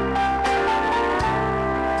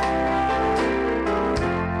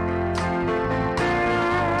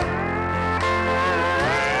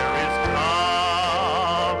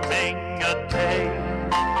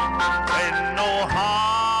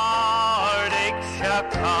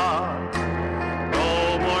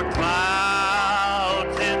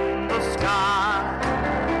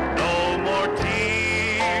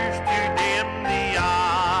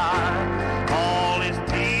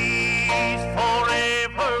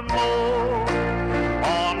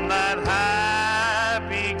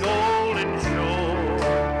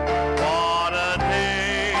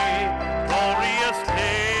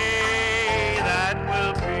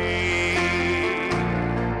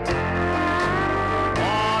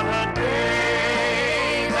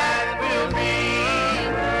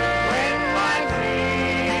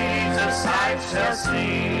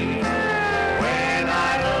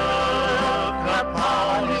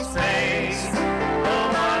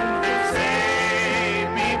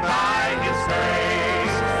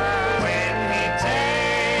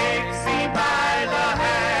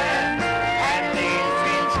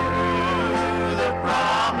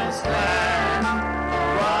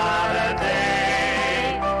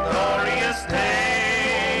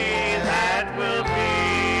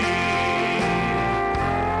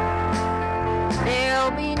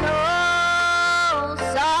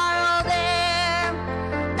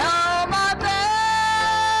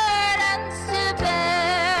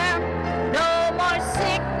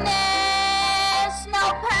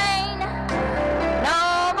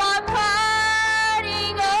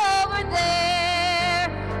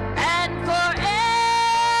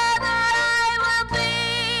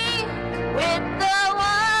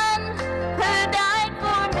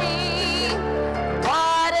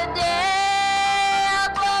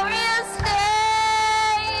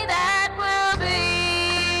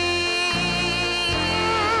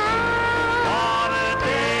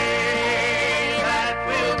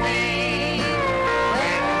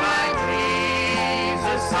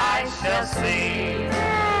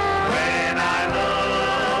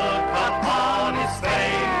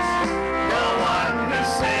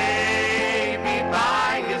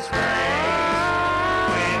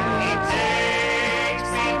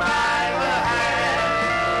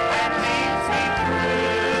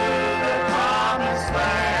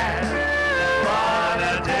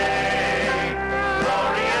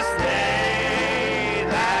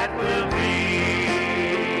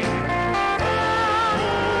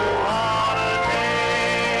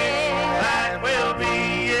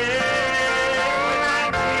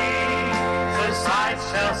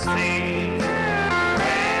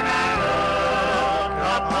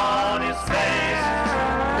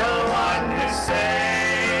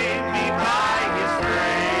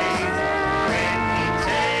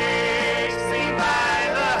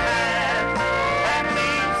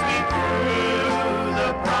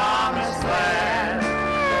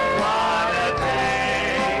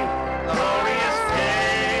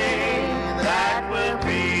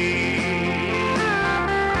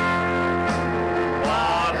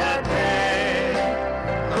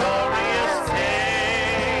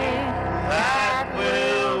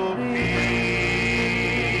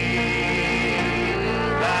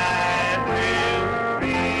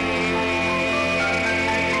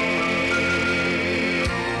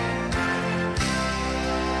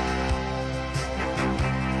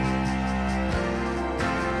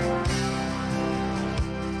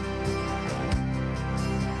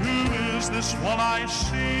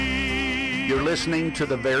 You're listening to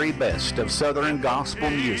the very best of Southern gospel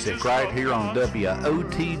music right here on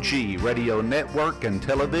WOTG Radio Network and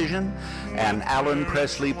Television and Alan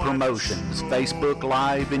Presley Promotions, Facebook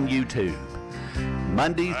Live and YouTube.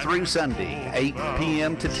 Monday through Sunday, 8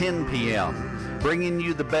 p.m. to 10 p.m., bringing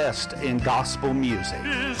you the best in gospel music.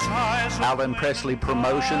 Alan Presley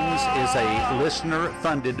Promotions is a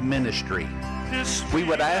listener-funded ministry. We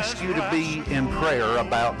would ask you to be in prayer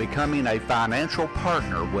about becoming a financial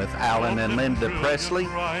partner with Alan and Linda Presley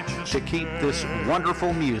to keep this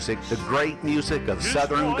wonderful music, the great music of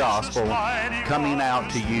Southern gospel, coming out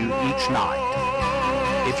to you each night.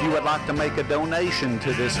 If you would like to make a donation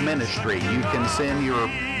to this ministry, you can send your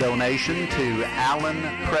donation to Alan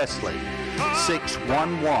Presley,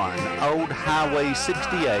 611 Old Highway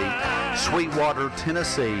 68, Sweetwater,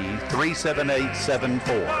 Tennessee,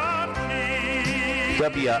 37874.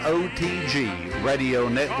 WOTG Radio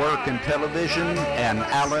Network and Television and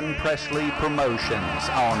Alan Presley Promotions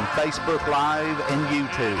on Facebook Live and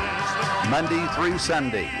YouTube, Monday through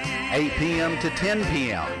Sunday, 8 p.m. to 10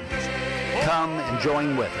 p.m. Come and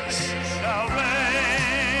join with us.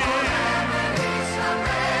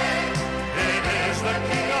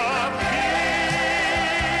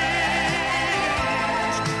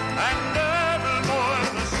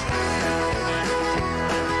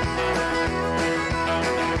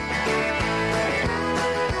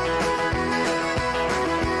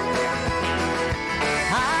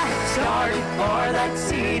 For that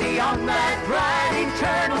city on that bright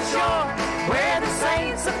eternal shore, where the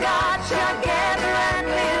saints of God shall gather and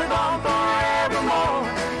live on forevermore.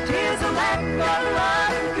 'Tis a land of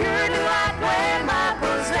love and pure delight where my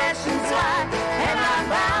possessions lie, and I'm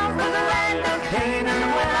bound for the land of Canaan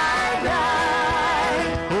when I die.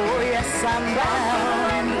 Oh yes, I'm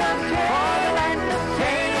bound for the land of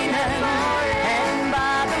Canaan, and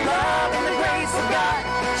by the love and the grace of God,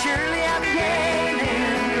 surely I'm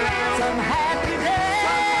gaining some happy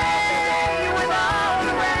day with all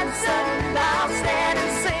the ransom. I'll stand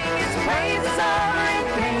and sing His praises over in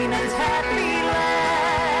Canaan's happy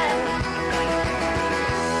land.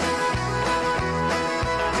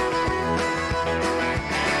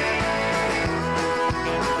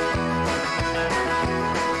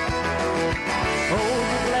 Oh,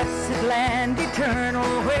 the blessed land eternal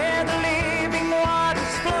where the living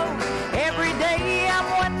waters flow. Every day I'm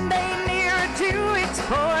one day nearer to its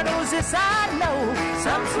portals, this I know.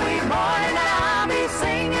 Some sweet morning I'll be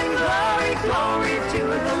singing glory, glory to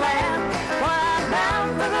the Lamb. For I'm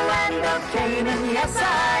bound for the land of Canaan, yes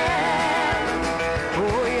I am.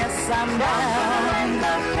 Oh yes, I'm bound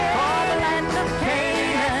for the land of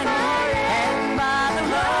Canaan, and by the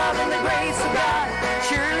love and the grace of God,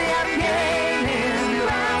 surely I'm gaining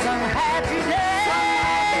some happy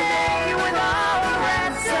day with all the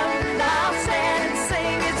ransom. I'll stand and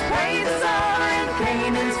sing His praises over in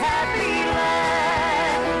Canaan's happy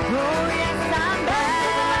land. Oh yes, I'm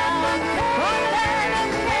bound for the land of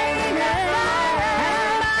Canaan,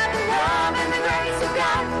 and by the love and the grace of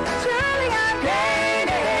God, surely I'm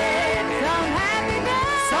gaining some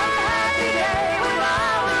happy day with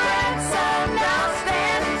all the ransom. I'll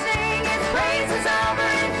stand and sing His praises over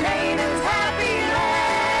in Canaan's happy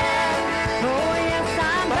land. Oh yes,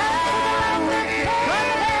 I'm bound for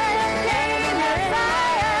the land of Canaan,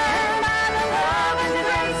 and by the love and the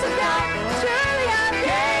grace of God, surely I'm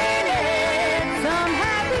gaining some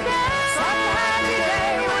happy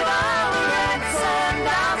day with all the ransom.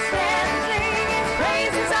 I'll stand and sing His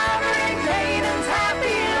praises over in Canaan's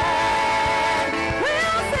happy land.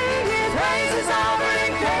 We'll sing His praises over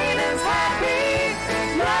in Canaan's happy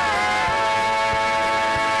land.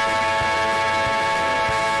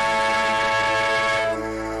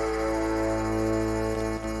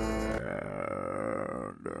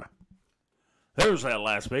 There's that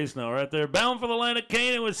last bass note right there. Bound for the land of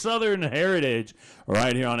Canaan with Southern Heritage.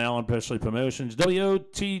 Right here on Alan Presley Promotions,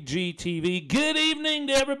 WOTG TV. Good evening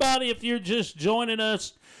to everybody. If you're just joining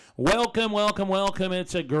us, welcome, welcome, welcome.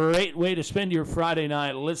 It's a great way to spend your Friday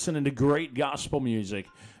night listening to great gospel music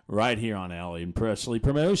right here on Alan Presley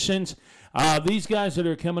Promotions. These guys that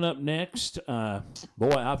are coming up next,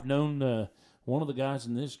 boy, I've known one of the guys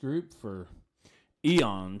in this group for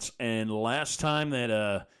eons. And last time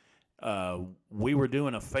that we were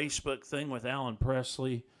doing a Facebook thing with Alan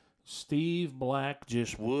Presley, Steve Black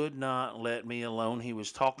just would not let me alone. He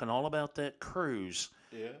was talking all about that cruise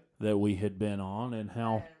that we had been on and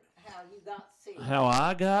how you got sick. How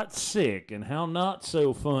I got sick and how not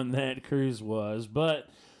so fun that cruise was. But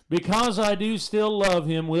because I do still love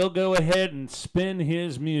him, we'll go ahead and spin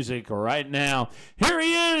his music right now. Here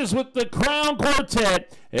he is with the Crown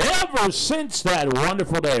Quartet, Ever Since That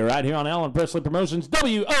Wonderful Day, right here on Alan Presley Promotions,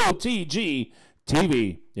 WOTG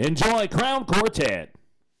TV. Enjoy Crown Quartet.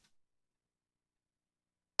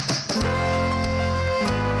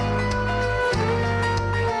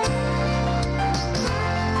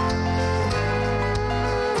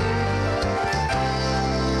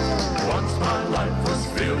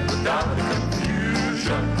 doubt and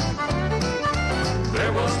confusion.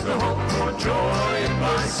 There was no hope or joy in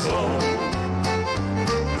my soul.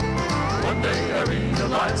 One day I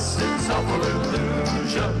realized it's awful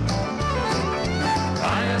illusion.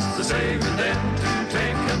 I asked the Savior then to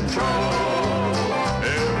take control.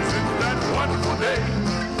 Ever since that wonderful day,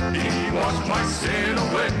 He washed my sin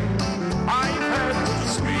away. I've had the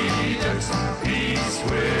sweetest peace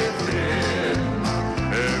within.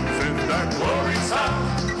 Ever since that glorious hour,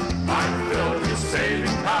 I felt His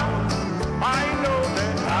saving power. I know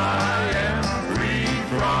that I am free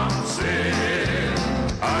from sin.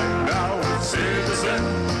 I'm now a citizen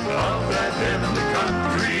of that heavenly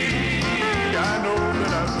country. I know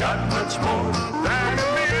that I've got much more than a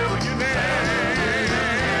millionaire.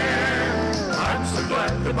 I'm so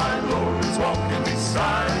glad that my Lord is walking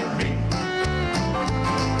beside me.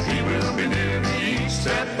 He will be near me each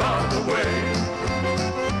step of the way.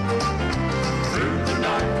 Through the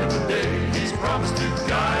night and the day, He's promised to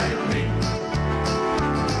guide me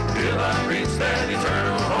till I reach that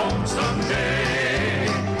eternal home someday.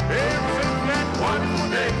 Ever since that wonderful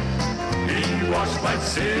day, He washed my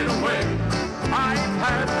sin away. I've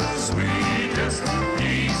had the sweetest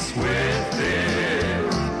peace within.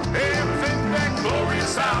 Ever since that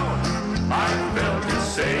glorious hour, I felt His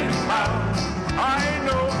saving power. I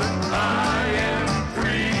know that I am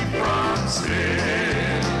free from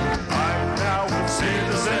sin. I'm now a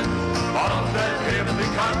citizen of that heavenly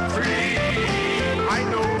country. I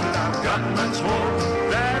know that I've got much more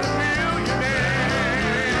than a millionaire.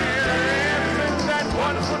 Ever since that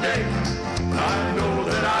wonderful day, I know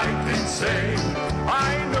that I can say,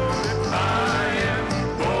 I know that I am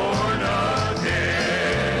born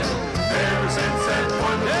again. Ever since that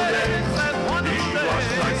wonderful day, He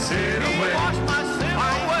washed my sin away. I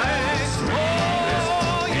had the sweetest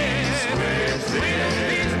peace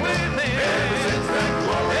within. Ever since that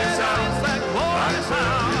glorious hour, I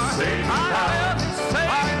felt His saving power. I am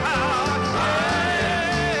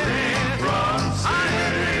free from sin.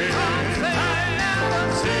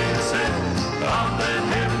 Citizen of that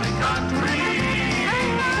heavenly country.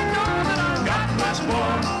 Got much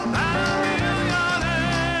more than a millionaire.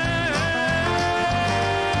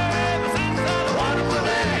 Since that wonderful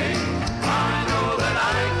day, I know that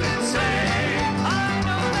I can say, I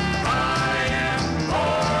know that I am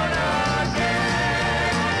born again.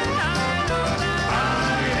 I know that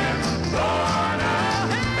I am born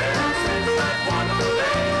again. Ever since that wonderful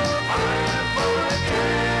day, I am born again.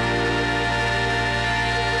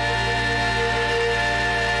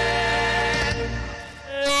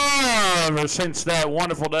 Ever since that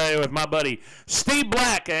wonderful day with my buddy Steve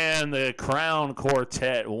Black and the Crown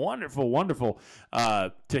Quartet. Wonderful, wonderful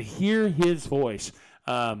to hear his voice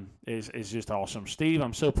is just awesome. Steve,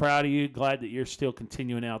 I'm so proud of you. Glad that you're still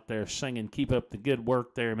continuing out there singing. Keep up the good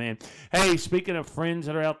work there, man. Hey, speaking of friends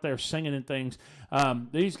that are out there singing and things,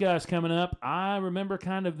 these guys coming up, I remember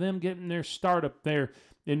kind of them getting their start up there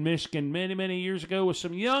in Michigan many, many years ago with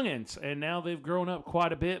some youngins, and now they've grown up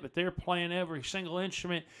quite a bit, but they're playing every single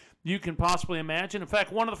instrument you can possibly imagine. In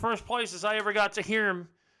fact, one of the first places I ever got to hear them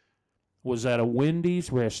was at a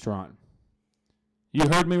Wendy's restaurant. You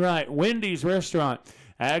heard me right, Wendy's restaurant.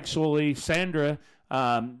 Actually, Sandra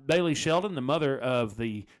Bailey Sheldon, the mother of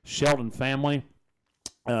the Sheldon family,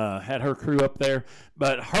 had her crew up there,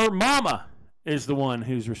 but her mama is the one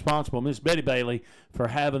who's responsible, Miss Betty Bailey, for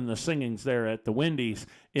having the singings there at the Wendy's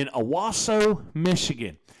in Owasso,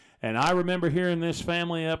 Michigan. And I remember hearing this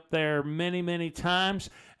family up there many, many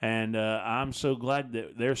times, and I'm so glad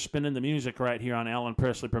that they're spinning the music right here on Alan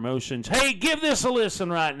Presley Promotions. Hey, give this a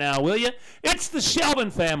listen right now, will you? It's the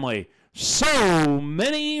Sheldon family. So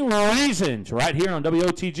many reasons right here on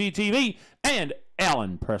WOTG TV and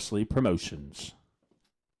Alan Presley Promotions.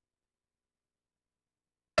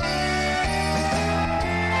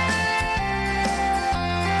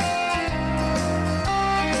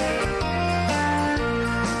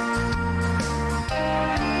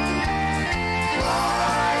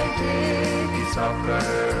 Suffer?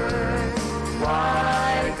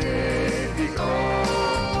 Why did He go?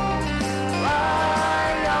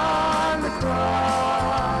 Why on the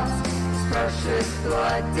cross His precious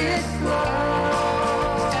blood did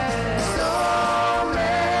flow? So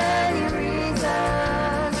many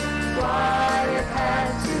reasons why it had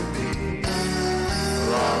to be.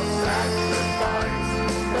 Long sacrifice,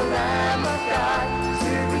 the Lamb of God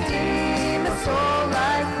to redeem a soul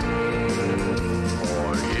like me. For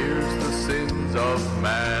years the sins of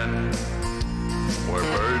man were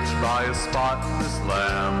purged by a spotless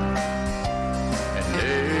lamb, and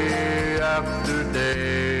day after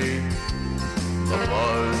day the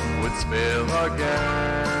blood would spill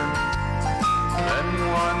again. Then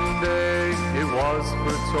one was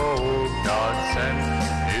foretold, God sent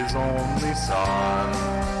his only Son.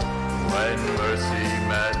 When mercy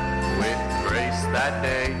met with grace that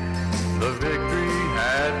day, the victory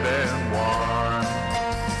had been won.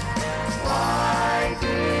 Why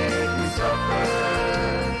did he suffer?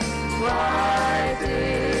 Why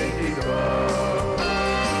did he go?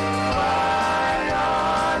 Why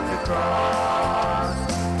on the cross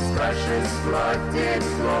his precious blood did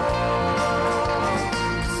flow?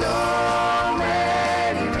 So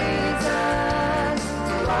many reasons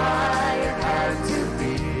why it had to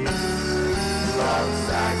be. Love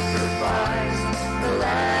sacrificed the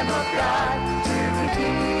Lamb of God to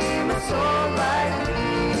redeem a soul like me.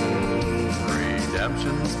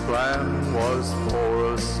 Redemption's plan was for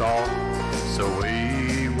us all, so we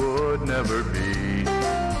would never be a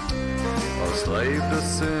slave to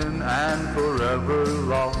sin and forever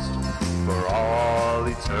lost for all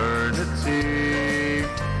eternity.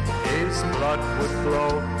 His blood would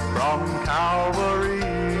flow from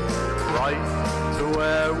Calvary right to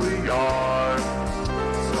where we are,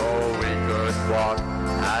 so we could walk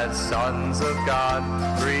as sons of God,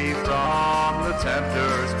 free from the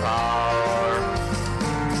tempter's power.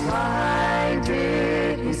 Why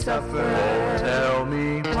did he suffer? Oh, tell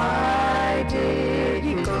me. Why did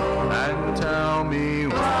he go? And tell me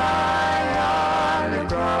why on the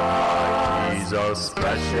cross Jesus'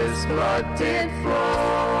 precious blood did flow.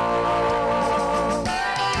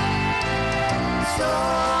 So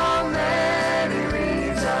many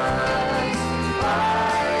reasons why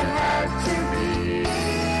it had to be.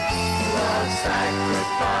 Love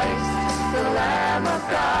sacrificed the Lamb of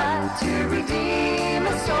God to redeem a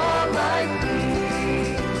soul like me.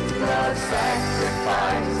 Love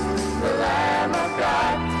sacrificed the Lamb of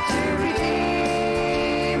God to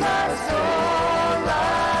redeem a soul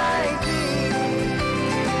like me.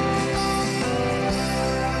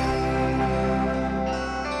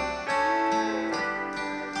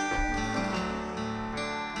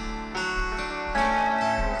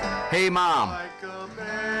 Hey, Mom.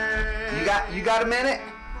 You got a minute?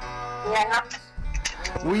 Yeah.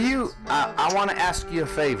 Will you? I want to ask you a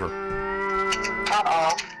favor.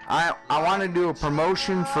 Uh-oh. I want to do a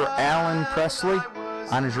promotion for Alan Presley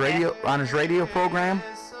on his radio program,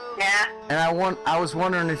 Yeah. and I was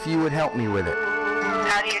wondering if you would help me with it.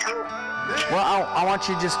 How do you do it? Well, I want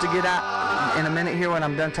you just to get out in a minute here when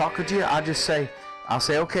I'm done talking to you. I'll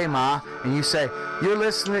say, okay, Ma, and you say, you're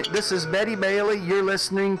listening. This is Betty Bailey. You're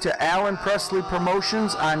listening to Alan Presley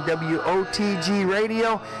Promotions on WOTG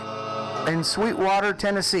Radio in Sweetwater,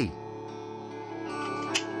 Tennessee.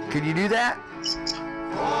 Could you do that?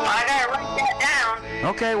 I gotta write that down.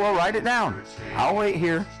 Okay, well, write it down. I'll wait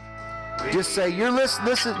here. Just say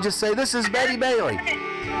just say this is Betty Bailey.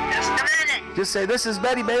 Just a minute. Just say this is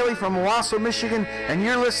Betty Bailey from Owasso, Michigan, and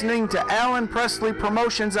you're listening to Alan Presley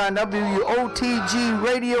Promotions on WOTG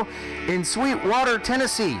Radio in Sweetwater,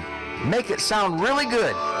 Tennessee. Make it sound really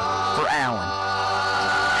good for Alan.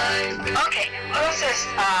 Okay, this is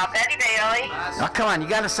Betty Bailey. Now, come on, you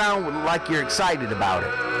got to sound like you're excited about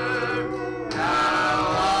it.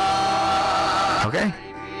 Okay?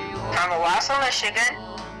 From Owasso, Michigan.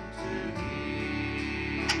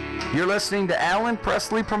 You're listening to Alan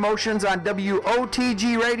Presley Promotions on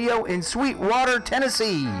WOTG Radio in Sweetwater,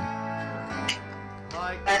 Tennessee.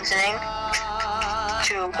 Listening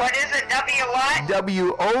to, what is it, W what?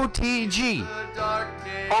 WOTG.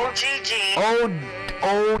 OGG.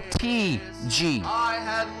 OTG.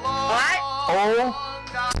 What? O,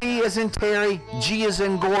 T as in Terry, G as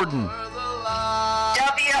in Gordon.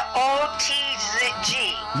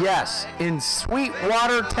 WOTG. Yes, in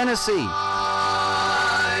Sweetwater, Tennessee.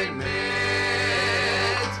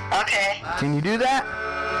 Okay. Can you do that?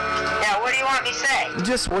 Yeah, what do you want me to say?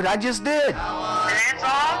 Just what I just did. And that's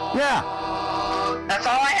all? Yeah, That's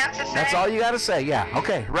all I have to say? that's all you got to say. Yeah,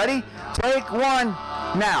 okay, ready? Take one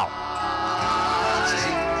now.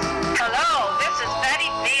 Hello, this is Betty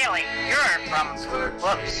Bailey. You're from,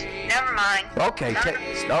 whoops, never mind. Okay,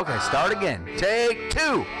 okay, start again. Take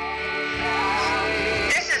two.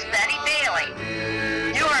 This is Betty Bailey.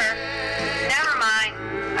 You're, never mind.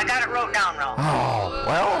 I got it wrote down wrong. Oh,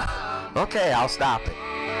 well, okay, I'll stop it.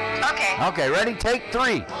 Okay. Okay, ready? Take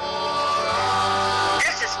three.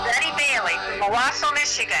 This is Betty Bailey from Owasso,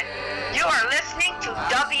 Michigan. You are listening to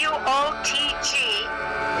WOTG,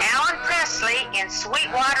 Alan Presley in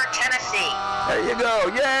Sweetwater, Tennessee. There you go.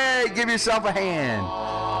 Yay! Give yourself a hand.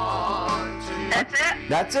 That's it?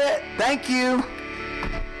 That's it. Thank you.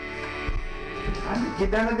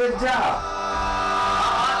 You've done a good job.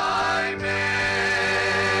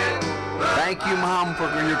 Thank Thank you, Mom,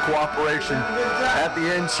 for your cooperation. At the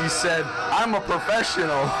end, she said, I'm a professional.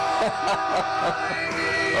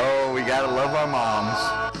 Oh, we gotta love our moms.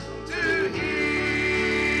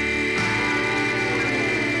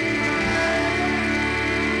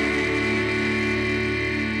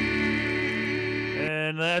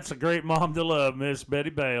 And that's a great mom to love, Miss Betty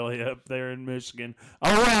Bailey up there in Michigan.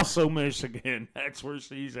 Oh, also Michigan. That's where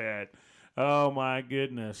she's at. Oh, my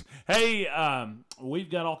goodness. Hey, we've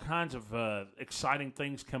got all kinds of exciting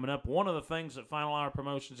things coming up. One of the things that Final Hour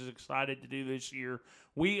Promotions is excited to do this year,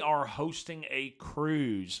 we are hosting a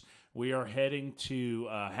cruise. We are heading to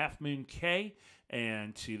Half Moon Cay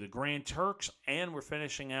and to the Grand Turks, and we're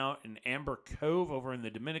finishing out in Amber Cove over in the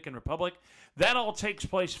Dominican Republic. That all takes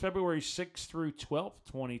place February 6th through 12th,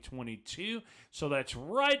 2022. So that's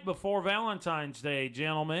right before Valentine's Day,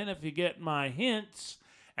 gentlemen, if you get my hints.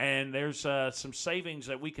 And there's some savings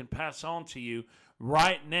that we can pass on to you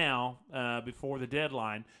right now before the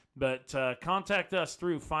deadline. But contact us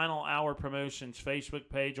through Final Hour Promotions Facebook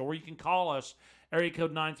page, or you can call us, area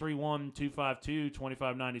code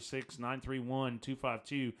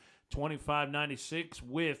 931-252-2596, 931-252-2596,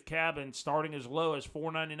 with cabins starting as low as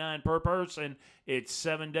 $4.99 per person. It's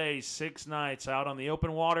 7 days, 6 nights out on the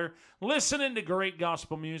open water, listening to great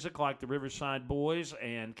gospel music like the Riverside Boys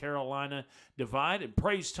and Carolina Divide and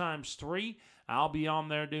Praise Times 3. I'll be on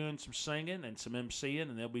there doing some singing and some MCing,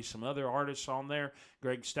 and there'll be some other artists on there.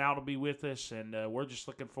 Greg Stout will be with us, and we're just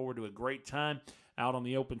looking forward to a great time out on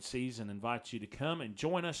the open seas, and invite you to come and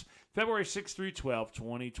join us February 6th through 12th,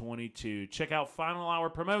 2022. Check out Final Hour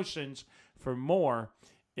Promotions for more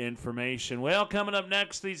information. Well, coming up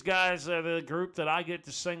next, these guys are the group that I get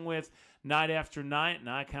to sing with night after night, and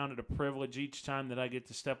I count it a privilege each time that I get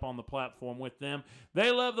to step on the platform with them.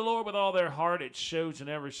 They love the Lord with all their heart. It shows in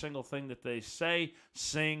every single thing that they say,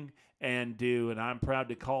 sing, and do, and I'm proud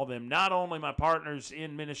to call them not only my partners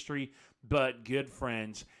in ministry, but good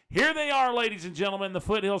friends. Here they are, ladies and gentlemen, the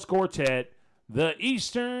Foothills Quartet, the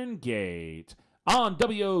Eastern Gate, on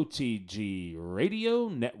WOTG Radio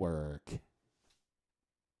Network.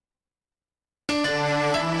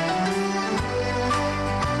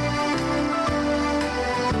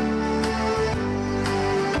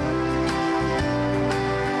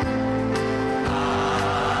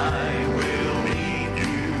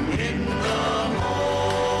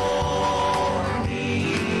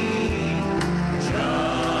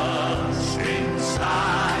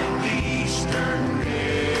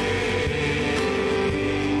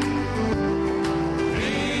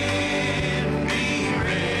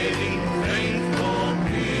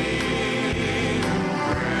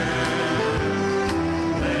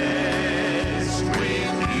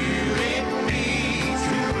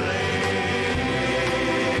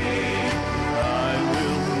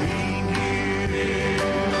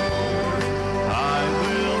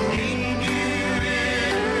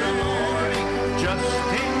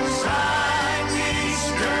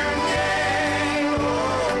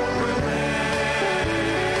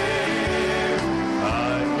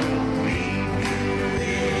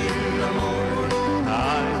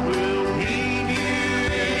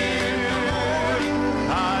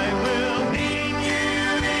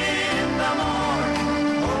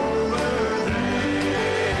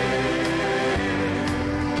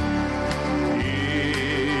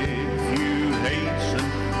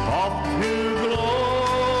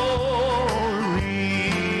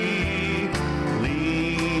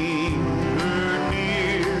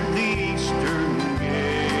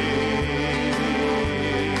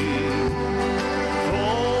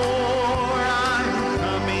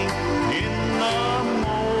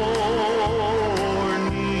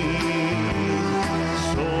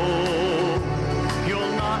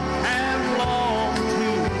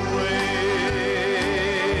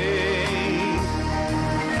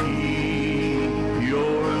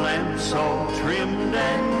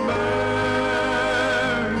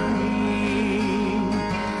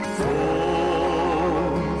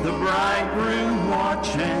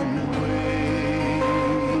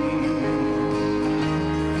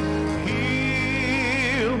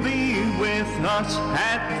 us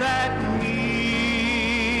at that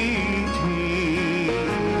meeting,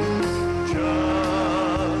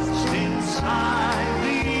 just inside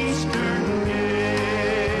the eastern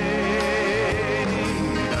gate.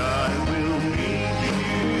 I will meet you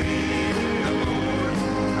in the Lord.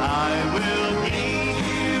 I will meet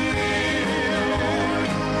you in the Lord,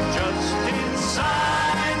 just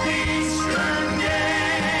inside the eastern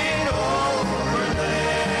gate over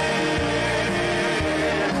there.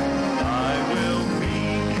 I will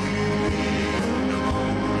meet you in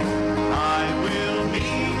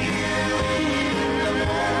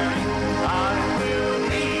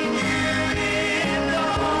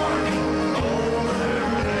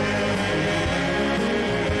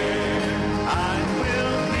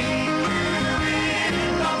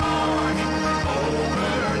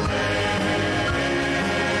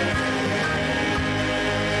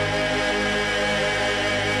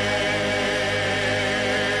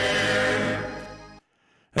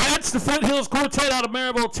It's the Foothills Quartet out of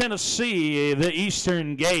Maryville, Tennessee, the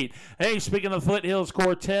Eastern Gate. Hey, speaking of the Foothills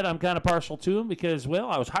Quartet, I'm kind of partial to them because, well,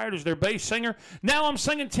 I was hired as their bass singer. Now I'm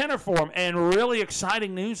singing tenor for them. And really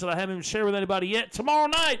exciting news that I haven't even shared with anybody yet. Tomorrow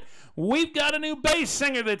night, we've got a new bass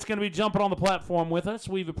singer that's going to be jumping on the platform with us.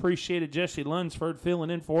 We've appreciated Jesse Lunsford filling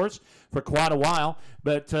in for us for quite a while.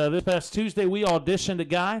 But this past Tuesday, we auditioned a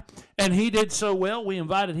guy, and he did so well. We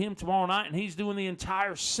invited him tomorrow night, and he's doing the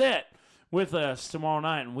entire set with us tomorrow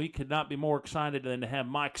night, and we could not be more excited than to have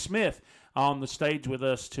Mike Smith on the stage with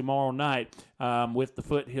us tomorrow night with the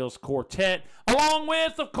Foothills Quartet, along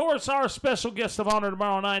with, of course, our special guest of honor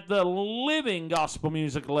tomorrow night, the living gospel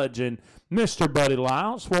music legend, Mr. Buddy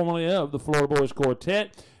Lyles, formerly of the Florida Boys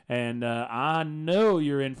Quartet. And I know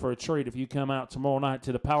you're in for a treat if you come out tomorrow night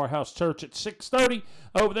to the Powerhouse Church at 6:30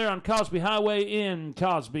 over there on Cosby Highway in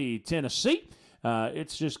Cosby, Tennessee.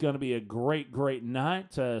 It's just going to be a great, great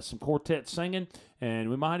night. Some quartet singing, and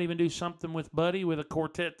we might even do something with Buddy with a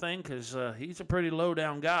quartet thing because he's a pretty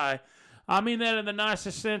low-down guy. I mean that in the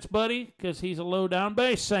nicest sense, Buddy, because he's a low-down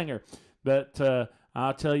bass singer. But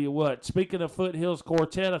I'll tell you what, speaking of Foothills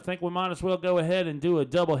Quartet, I think we might as well go ahead and do a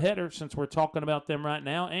double-header since we're talking about them right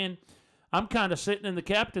now. And I'm kind of sitting in the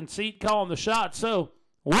captain's seat calling the shots, so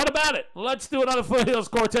what about it? Let's do another Foothills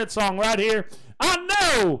Quartet song right here. I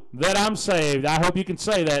know that I'm saved. I hope you can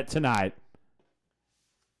say that tonight.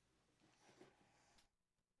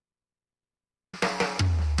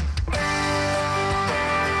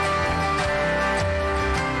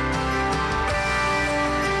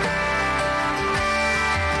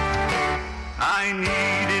 I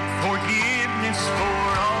needed forgiveness for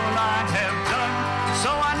all I have done, so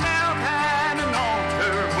I knelt at an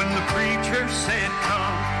altar when the preacher said,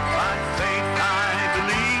 "Come." By faith I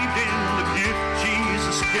believed in the gift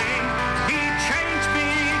Jesus gave. He changed me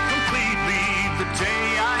completely the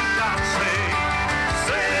day I got saved.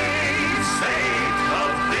 Saved, saved,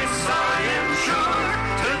 of this I am sure.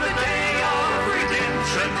 To the day of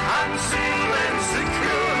redemption I'm sealed and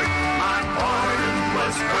secure. My pardon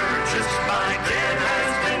was purchased, my debt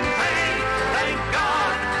has been paid. Thank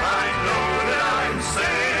God I know that I'm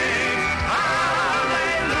saved.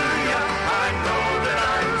 Hallelujah, I know that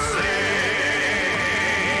I'm saved.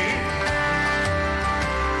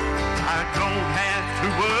 I don't have to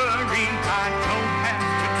worry, I don't have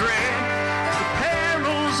to dread the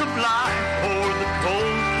perils of life or the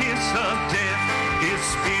cold kiss of death. His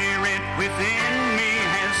spirit within me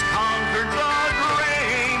has conquered the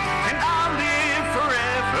grave, and I'll live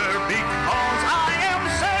forever because I am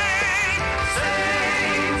saved.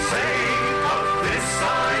 Saved, saved, of this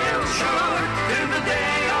I am sure. To the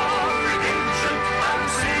day of redemption I'm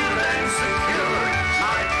sealed and secure.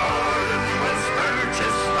 My pardon was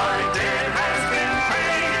purchased, my debt has been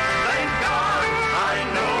paid. Thank God I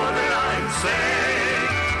know that I'm saved.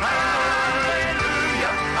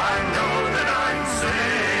 Hallelujah, I know that I'm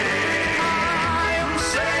saved. I am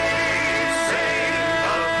saved, saved,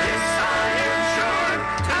 of this I am sure.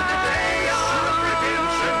 To the day of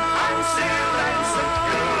redemption I'm sealed and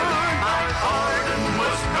secure. My pardon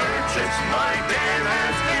was purchased, my debt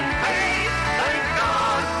has been paid. Thank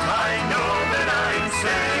God I know that I'm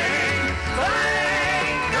saved.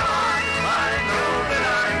 Thank God I know that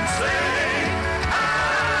I'm saved.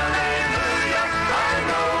 Hallelujah, I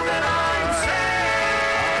know that I'm saved.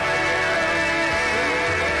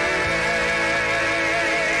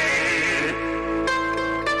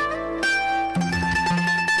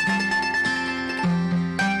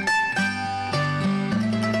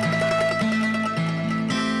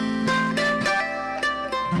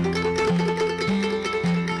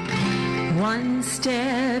 One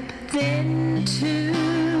step, then two,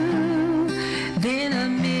 then a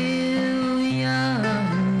million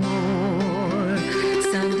more.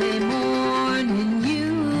 Sunday morning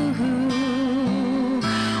you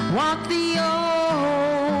walk the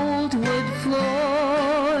old wood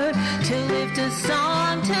floor to lift a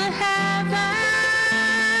song to heaven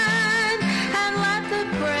and let the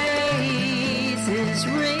praises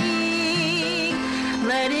ring.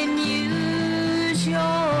 Let him use your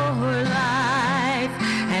life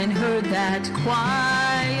and heard that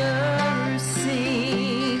choir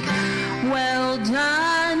sing. Well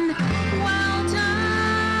done,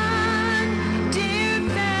 dear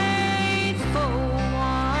faithful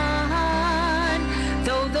one.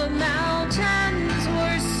 Though the mountains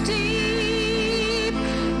were steep,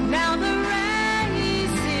 now the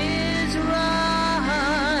race is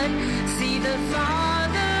run. See the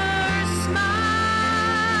Father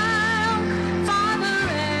smile, Father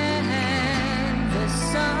and the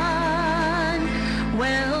Son.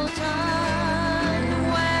 Well done,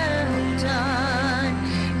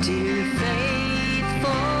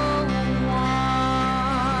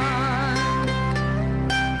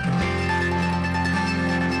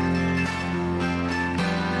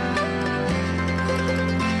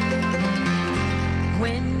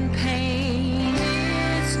 when pain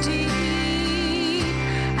is deep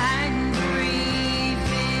and grief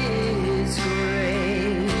is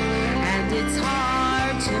great, and it's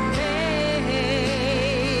hard to make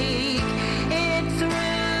it through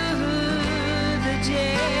the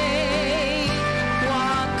day.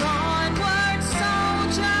 Walk onward,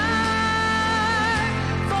 soldier,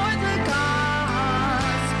 for the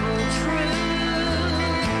gospel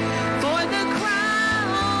truth, for the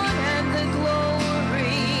crown and the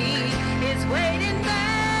glory is waiting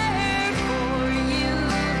there for you.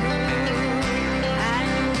 And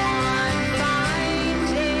one fine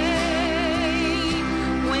day,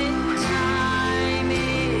 when time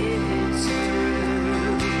is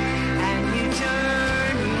through and you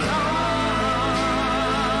journey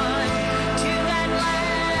on to that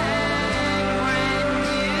land brand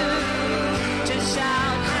new, just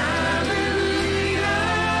shout hallelujah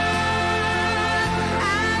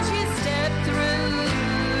as you step through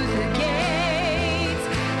the gates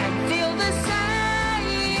and feel the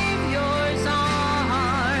Savior's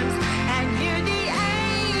arms and hear the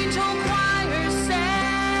angel choir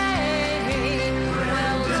say,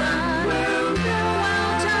 well done,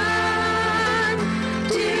 well done,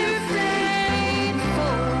 dear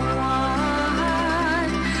faithful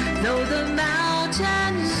one. Though the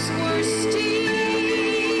mountains were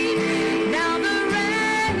steep, now the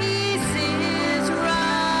race is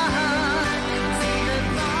run. See the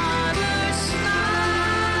Father's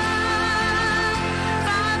smile,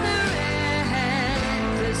 Father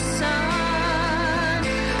and the Son.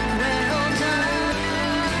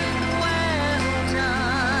 Well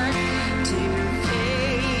done, dear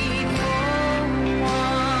faithful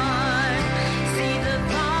one. See the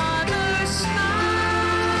Father's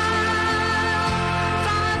smile,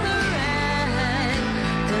 Father and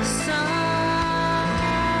the Son.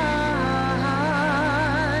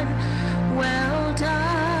 Well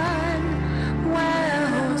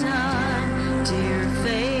done, dear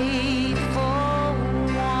faithful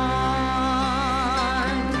one.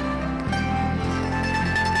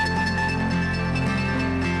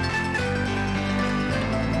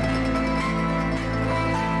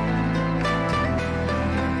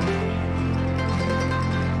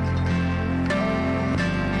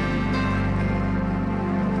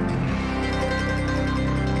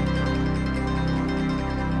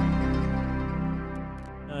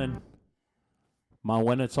 And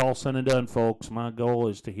when it's all said and done, folks, my goal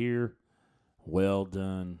is to hear, well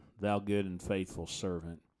done, thou good and faithful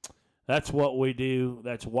servant. That's what we do.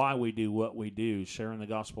 That's why we do what we do, sharing the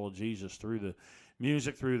gospel of Jesus through the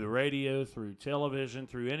music, through the radio, through television,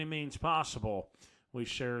 through any means possible. We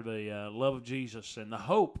share the love of Jesus and the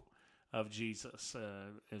hope of Jesus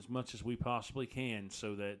as much as we possibly can,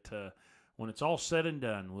 so that when it's all said and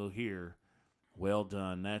done, we'll hear, well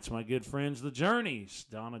done. That's my good friends, the Journeys,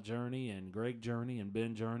 Donna Journey and Greg Journey and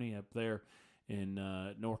Ben Journey up there in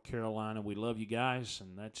North Carolina. We love you guys,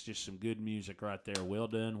 and that's just some good music right there. Well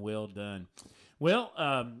done, well done. Well,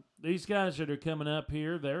 these guys that are coming up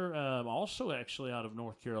here, they're also actually out of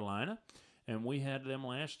North Carolina, and we had them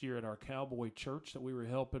last year at our Cowboy Church that we were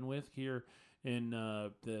helping with here in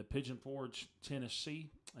the Pigeon Forge, Tennessee,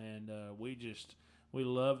 and we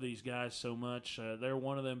love these guys so much. They're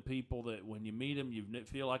one of them people that when you meet them, you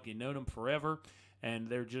feel like you've known them forever, and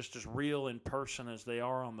they're just as real in person as they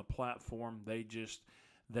are on the platform. They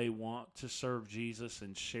want to serve Jesus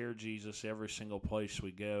and share Jesus every single place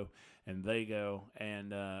we go, and they go.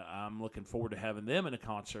 And I'm looking forward to having them in a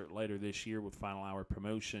concert later this year with Final Hour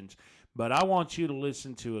Promotions. But I want you to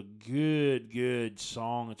listen to a good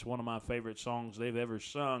song. It's one of my favorite songs they've ever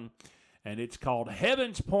sung, and it's called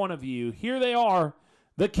Heaven's Point of View. Here they are,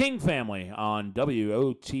 the King Family, on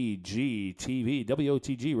WOTG TV,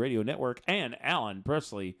 WOTG Radio Network, and Alan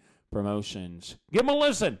Presley Promotions. Give them a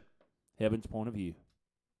listen. Heaven's Point of View.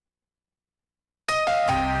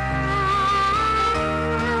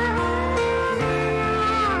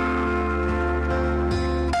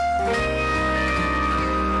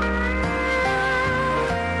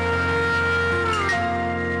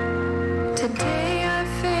 Today I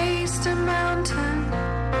faced a mountain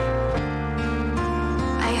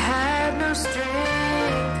I had no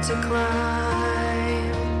strength to climb.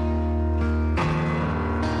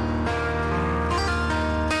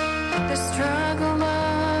 The struggle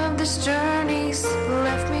of this journey's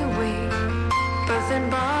left me weak, both in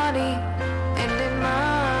body and in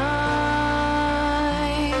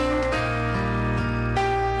mind.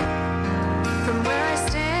 From where I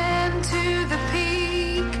stand to the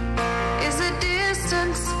peak is a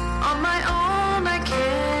distance on my own I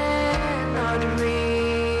cannot reach.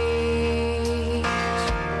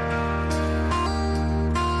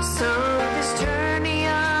 So this journey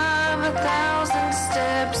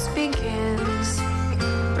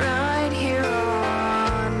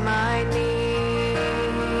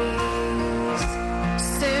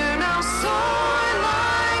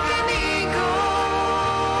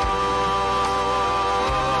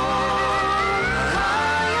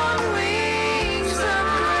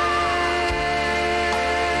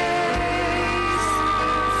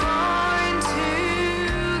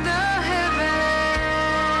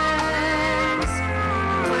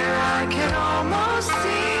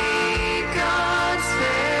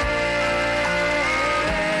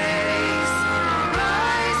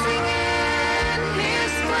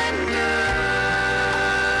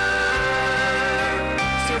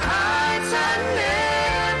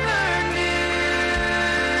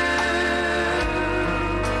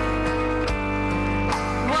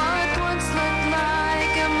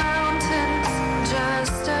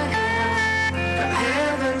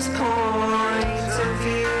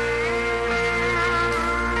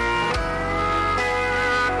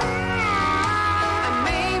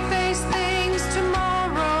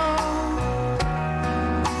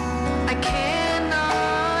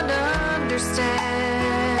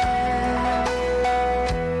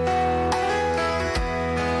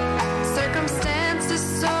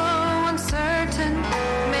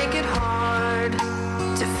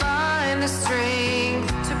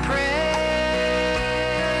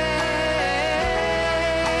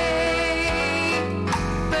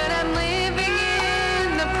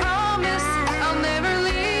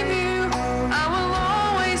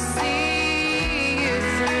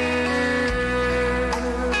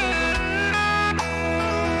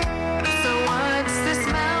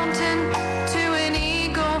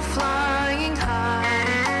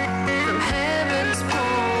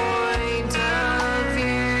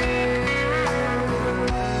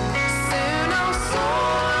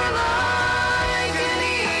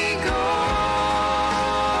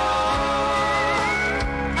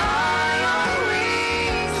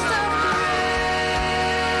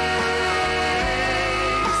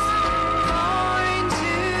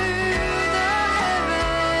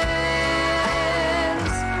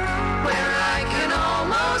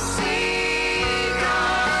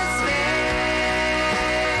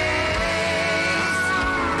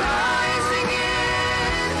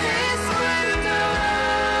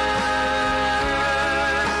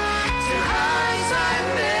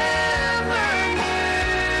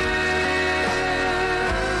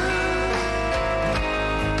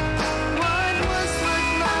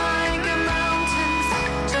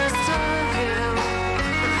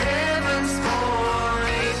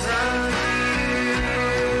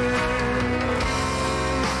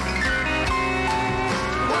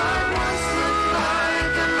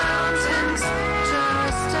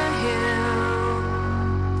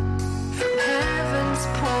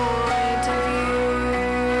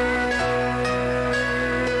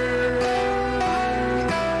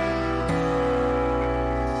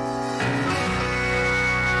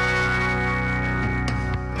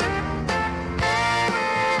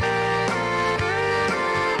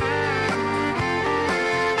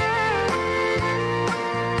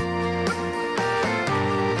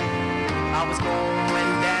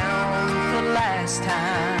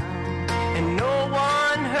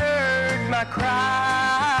I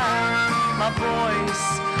cried. My voice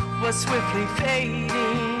was swiftly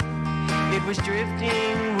fading. It was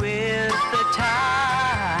drifting with the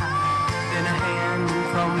tide. Then a hand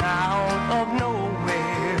from out of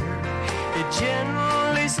nowhere, it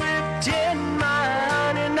gently slipped in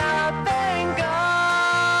mine, and I thank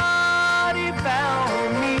God he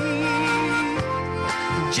found me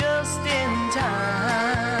just in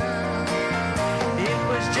time. It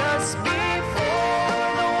was just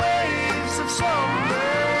before the waves of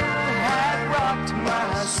slumber had rocked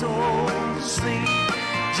my soul to sleep.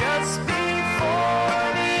 Just before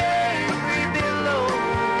the angry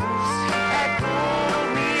billows had pulled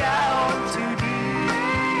me out too deep.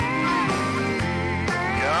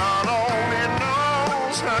 God only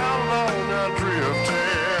knows how long I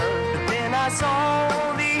drifted. But then I saw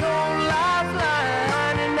the old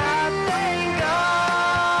lifeline, and I thank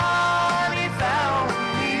God he found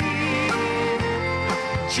me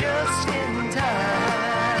just in time.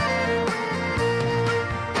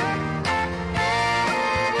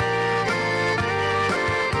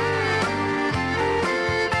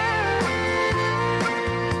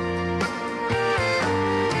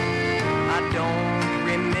 I don't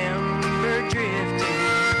remember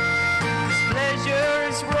drifting, 'cause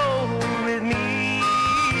pleasures roll with me.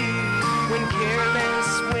 When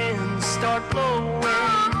careless winds start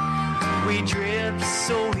blowing, we drift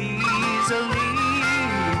so easily.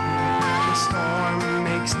 The storm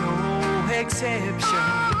makes no exceptions,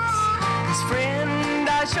 'cause friend,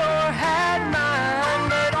 I sure had mine,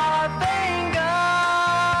 but I thank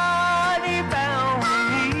God he found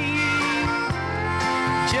me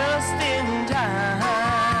just in time.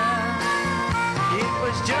 It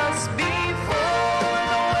was just before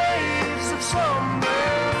the waves of slumber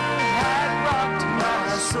had rocked my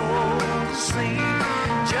soul to sleep.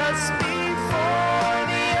 Just before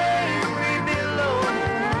the angry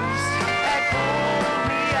billows had pulled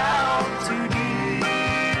me out too deep.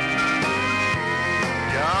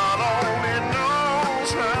 God only knows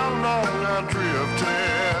how long I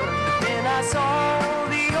drifted. Then I saw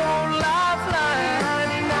the old lifeline,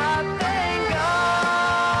 and I thank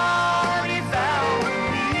God he found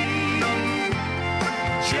me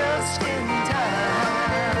just in time.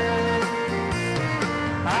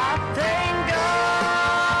 I thank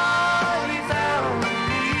God he found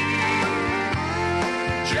me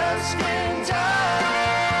just in time.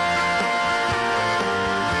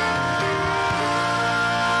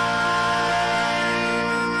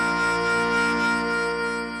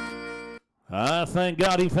 I thank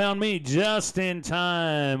God he found me just in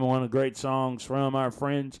time. One of the great songs from our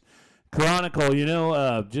friends Chronicle. You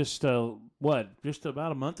know, just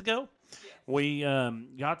about a month ago, we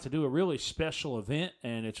got to do a really special event,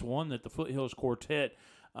 and it's one that the Foothills Quartet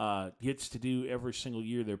gets to do every single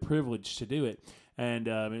year. They're privileged to do it, and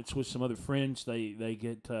it's with some other friends. They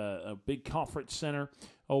get a big conference center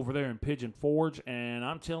over there in Pigeon Forge, and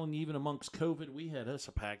I'm telling you, even amongst COVID, we had us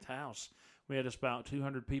a packed house. We had us about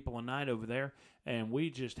 200 people a night over there, and we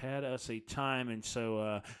just had us a time. And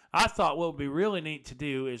so I thought what would be really neat to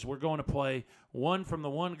do is we're going to play one from the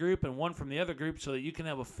one group and one from the other group so that you can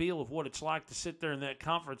have a feel of what it's like to sit there in that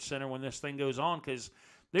conference center when this thing goes on, because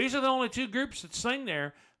these are the only two groups that sing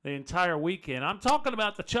there the entire weekend. I'm talking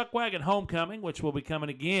about the Chuck Wagon Homecoming, which will be coming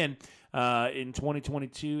again in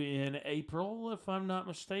 2022 in April, if I'm not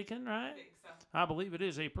mistaken, right? I believe it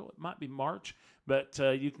is April. It might be March. But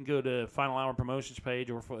you can go to Final Hour Promotions page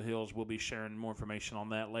or Foothills. We'll be sharing more information on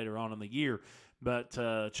that later on in the year. But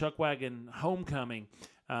Chuck Wagon Homecoming,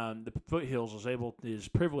 the Foothills is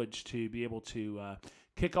privileged to be able to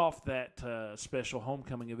kick off that special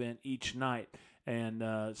homecoming event each night. And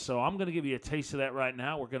so I'm going to give you a taste of that right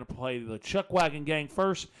now. We're going to play the Chuck Wagon Gang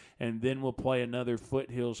first, and then we'll play another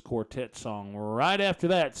Foothills Quartet song right after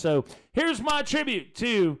that. So here's my tribute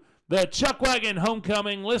to the Chuck Wagon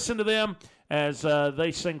Homecoming. Listen to them as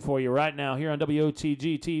they sing for you right now here on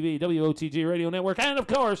WOTG TV, WOTG Radio Network, and, of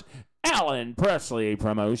course, Alan Presley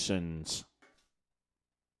Promotions.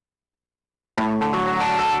 When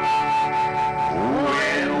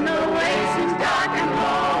the way seems dark and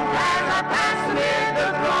long, as I pass amid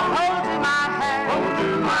the throng, hold my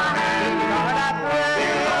hand, Lord, I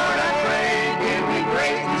pray, give me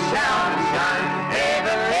grace to shout and shine,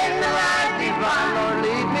 ever in the light divine. Lord,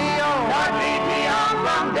 lead me on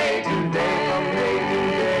from day to day.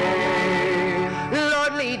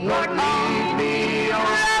 Lord, lead me on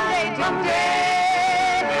from day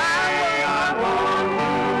to day. I want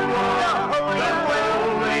the Holy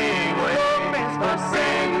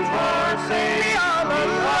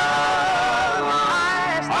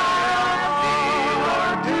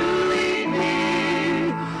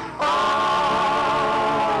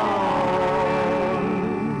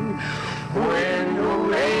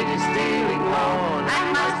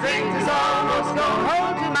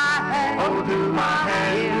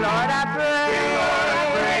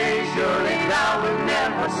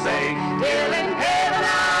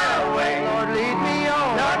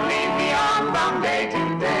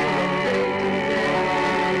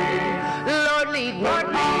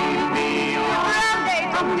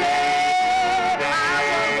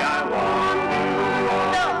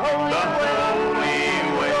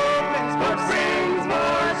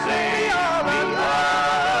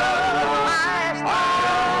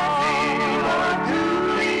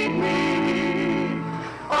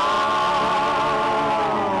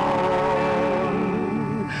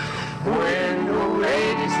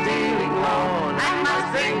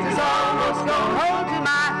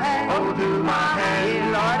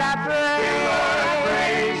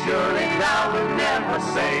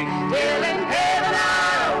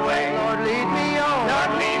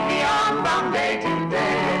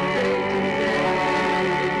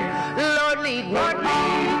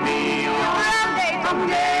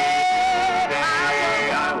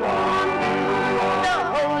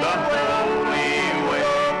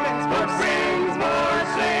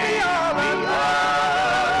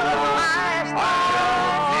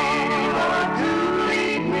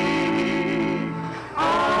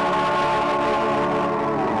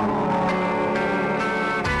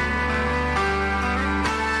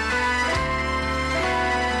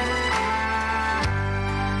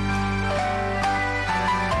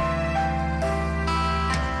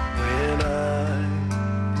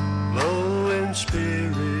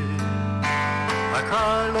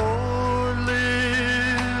Lord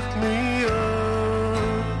lift me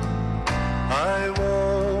up. I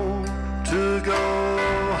want to go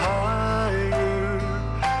higher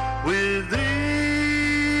with thee.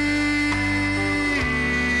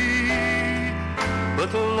 But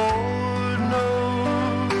the Lord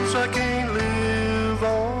knows I can't live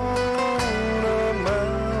on a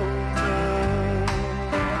mountain.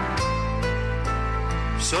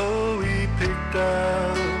 So he picked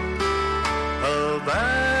out a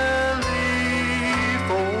valley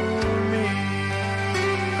for me.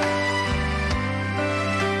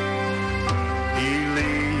 He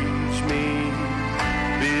leads me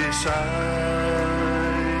beside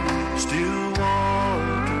still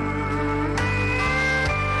water.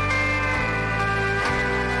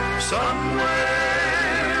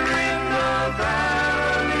 Somewhere in the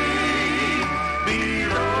valley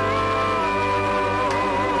below.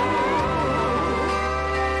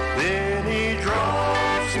 Then he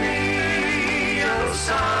draws me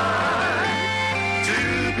aside to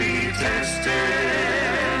be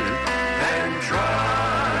tested and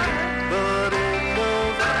tried. But in the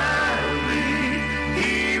valley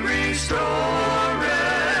he restoreth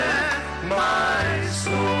my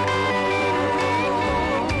soul.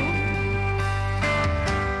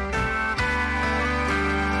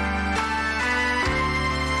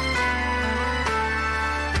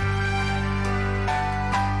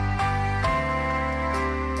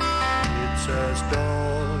 It's as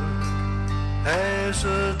dark as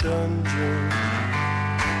a dungeon,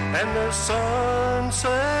 and the sun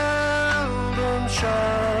seldom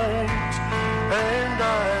shines. And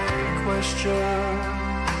I question,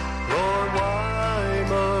 Lord, why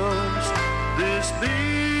must this be?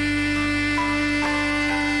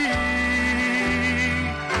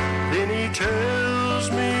 Then he tells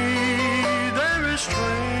me there is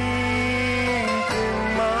strength in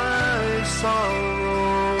my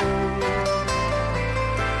sorrow,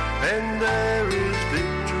 and there is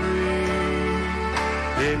victory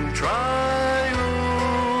in trials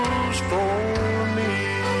for me.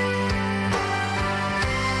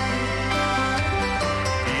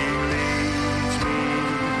 He leads me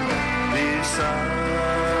beside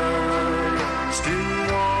still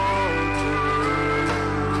water.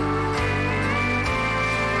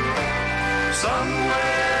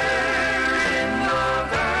 Somewhere in the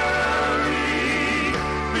valley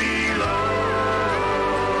below.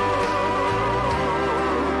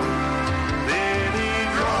 Then he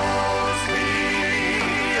draws me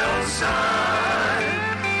aside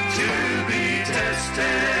to be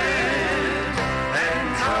tested and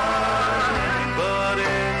tried. But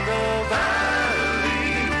in the valley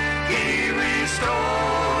he restoreth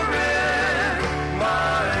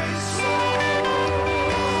my soul.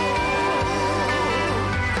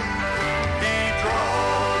 He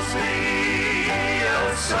draws me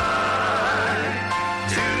aside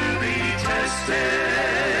to be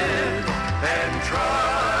tested and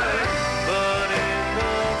tried. But in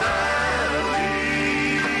the valley,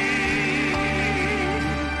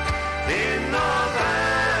 in the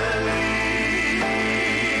valley,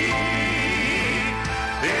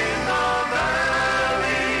 in the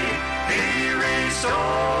valley, he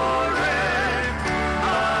restoreth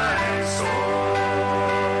my soul.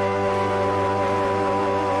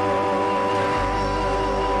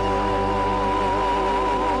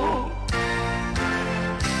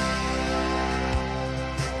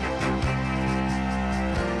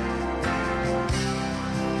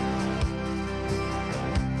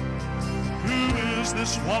 Who is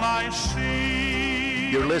this one I see?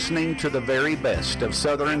 You're listening to the very best of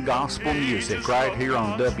Southern gospel music right here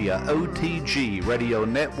on WOTG Radio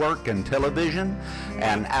Network and Television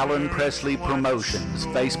and Alan Presley Promotions,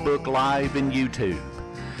 Facebook Live and YouTube.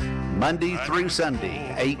 Monday through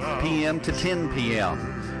Sunday, 8 p.m. to 10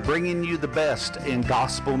 p.m., bringing you the best in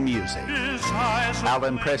gospel music.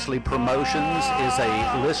 Alan Presley Promotions is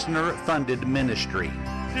a listener-funded ministry.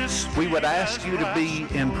 We would ask you to be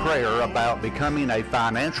in prayer about becoming a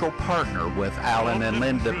financial partner with Alan and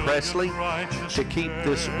Linda Presley to keep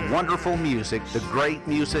this wonderful music, the great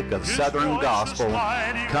music of Southern gospel,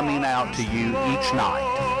 coming out to you each night.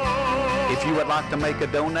 If you would like to make a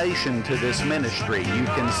donation to this ministry, you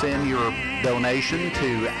can send your donation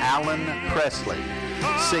to Alan Presley,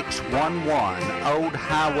 611 Old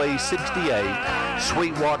Highway 68,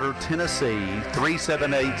 Sweetwater, Tennessee,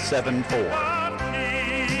 37874.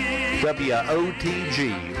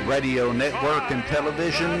 WOTG Radio Network and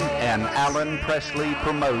Television and Alan Presley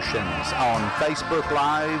Promotions on Facebook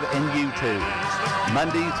Live and YouTube,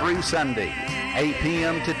 Monday through Sunday, 8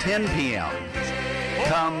 p.m. to 10 p.m.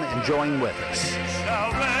 Come and join with us.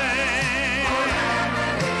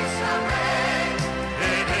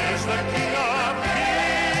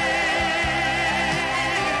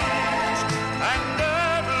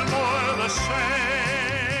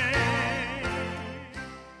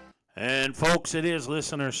 And, folks, it is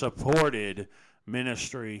listener-supported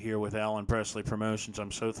ministry here with Alan Presley Promotions. I'm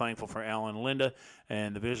so thankful for Alan and Linda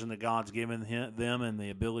and the vision that God's given them and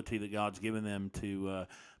the ability that God's given them to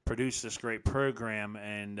produce this great program.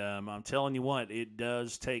 And I'm telling you what, it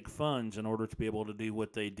does take funds in order to be able to do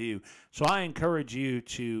what they do. So I encourage you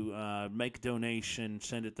to make a donation,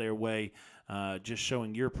 send it their way, just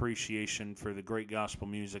showing your appreciation for the great gospel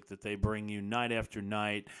music that they bring you night after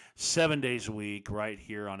night, 7 days a week, right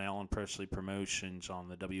here on Alan Presley Promotions on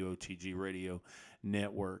the WOTG Radio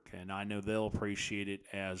Network. And I know they'll appreciate it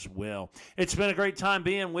as well. It's been a great time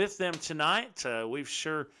being with them tonight. We've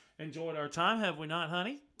sure enjoyed our time, have we not,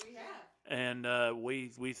 honey? We have. And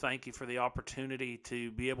we thank you for the opportunity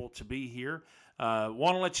to be able to be here. Want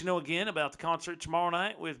to let you know again about the concert tomorrow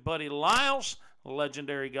night with Buddy Lyles,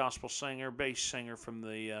 legendary gospel singer, bass singer from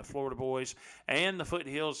the Florida Boys, and the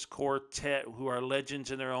Foothills Quartet, who are legends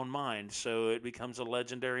in their own mind. So it becomes a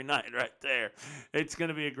legendary night right there. It's going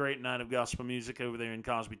to be a great night of gospel music over there in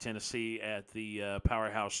Cosby, Tennessee at the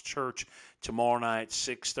Powerhouse Church tomorrow night,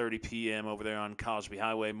 6:30 p.m. over there on Cosby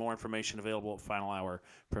Highway. More information available at Final Hour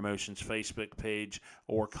Promotions Facebook page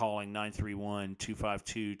or calling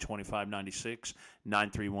 931-252-2596,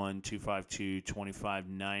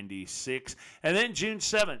 931-252-2596. And then June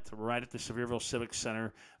 7th, right at the Sevierville Civic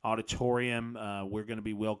Center Auditorium, we're going to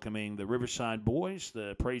be welcoming the Riverside Boys,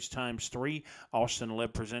 the Praise Times 3, Austin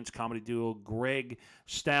Leb presents comedy duo Greg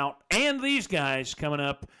Stout, and these guys coming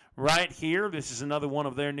up right here. This is another one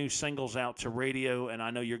of their new singles out to radio, and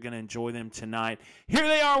I know you're going to enjoy them tonight. Here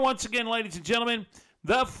they are once again, ladies and gentlemen,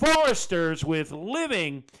 the Foresters with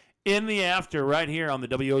Living in the After right here on the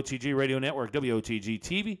WOTG Radio Network, WOTG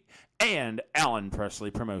TV, and Alan Presley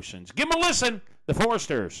Promotions. Give them a listen, the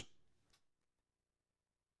Foresters.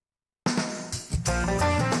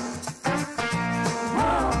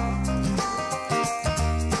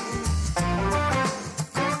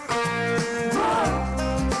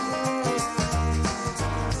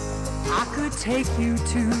 I could take you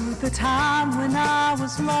to the time when I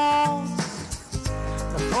was lost,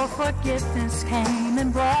 before forgiveness came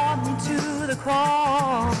and brought me to the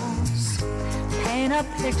cross. Paint a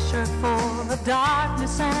picture full of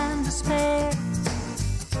darkness and despair.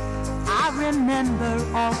 I remember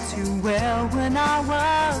all too well when I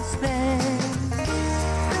was there.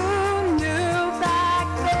 Who knew back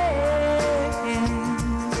then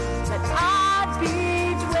that I'd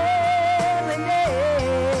be dwelling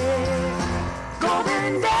there?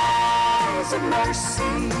 Golden days of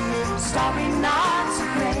mercy, starry nights of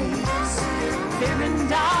grace, fear and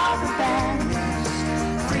doubt are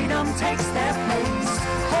banished, freedom takes their place,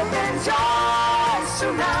 hope and joy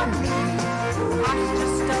surround me. Life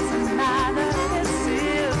just doesn't matter, this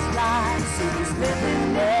is life, it's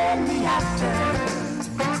living in the after.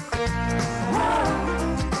 Whoa.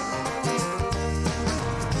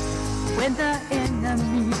 When the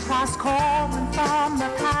enemy tries calling from the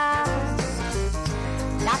past,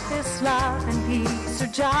 not this love and peace are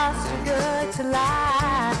just too good to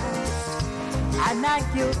last, and that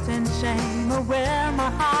guilt and shame are where my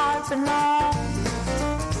heart belongs.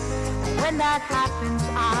 When that happens,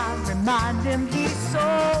 I remind him he's so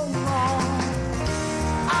wrong.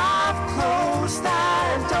 I've closed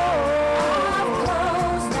that door. I've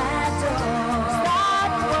closed that door.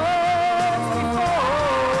 That was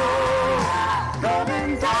before. Golden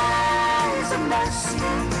days of mercy,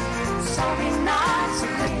 sorry nights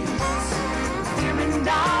of grace, fear and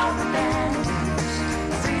doubt are banished,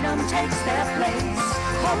 freedom takes their place,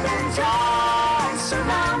 hope and joy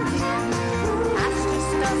surround him.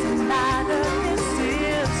 Doesn't matter, this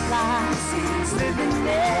is life, it's living in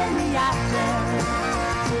the after.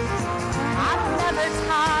 I'm never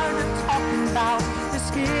tired of talking about this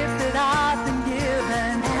gift that I've been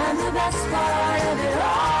given, and the best part of it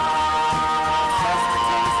all, just a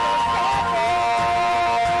taste of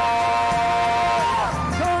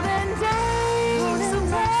golden days of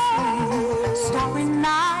mercy, starry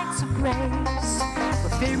nights of grace,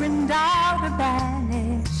 where fear and doubt are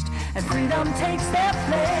banished, and freedom takes their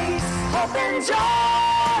place, hope and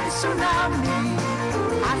joy surround me.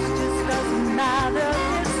 Life just doesn't matter,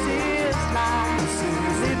 this is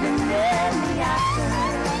life, living in the after.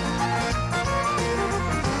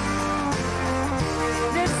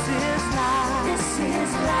 This is life, this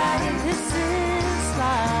is life, this is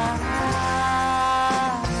life.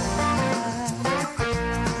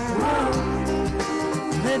 Whoa.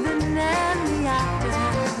 Living in the after.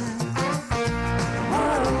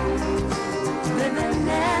 Living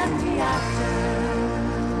in the after.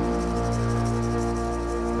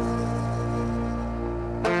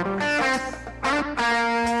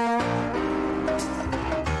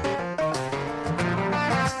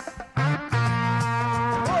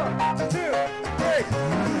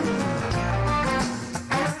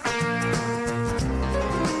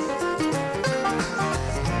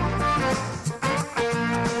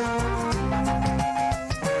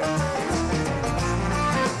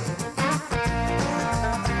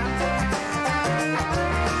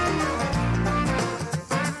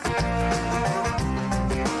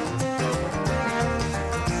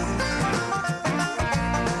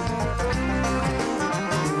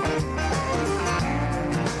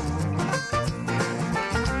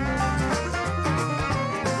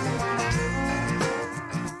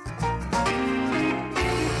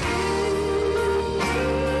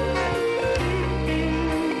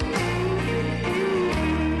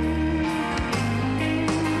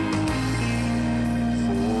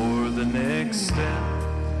 next step,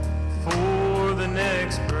 for the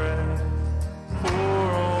next breath, for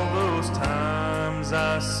all those times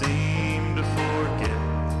I seem to forget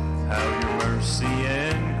how your mercy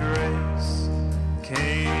and grace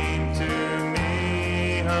came to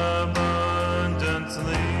me abundantly.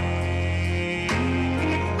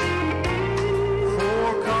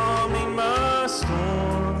 For calming my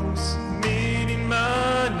storms, meeting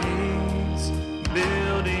my needs,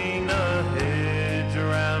 building a hedge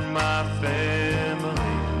around my family.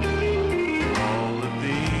 All of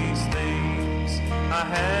these things, I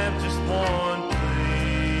have just one plea.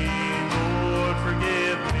 Lord,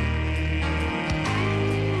 forgive me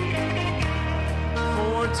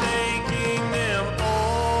for taking them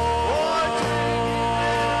all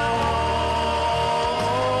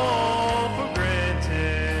for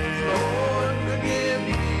granted. Lord, forgive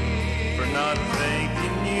me for not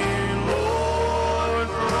thanking you, Lord,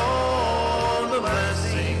 for all the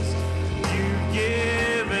blessings you've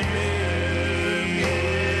given me.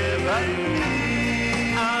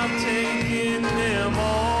 I'm taking them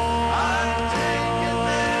all. I'm taking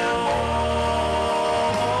them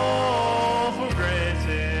all for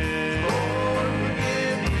granted. Lord,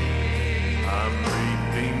 forgive me. I'm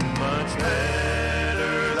reaping much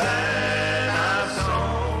better than I've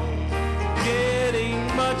sown, getting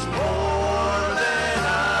much more than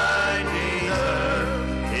I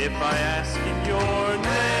deserve. If I ask in your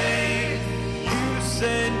name, you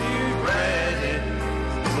said you grant it.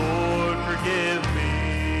 Lord, forgive me.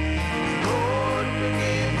 Lord,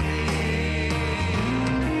 forgive me.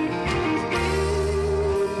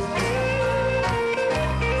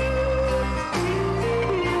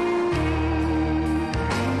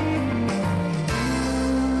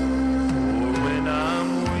 For when I'm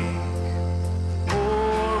weak,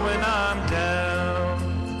 or when I'm down,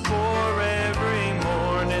 for every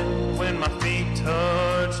morning when my feet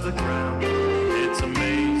touch the ground, it's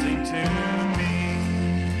amazing to me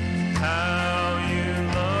how you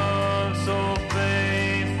love so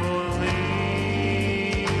faithfully.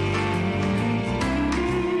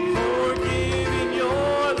 For giving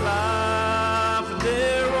your life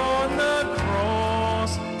there on the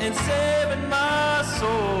cross and saving my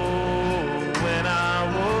soul when I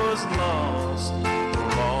was lost. For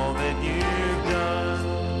all that you've done,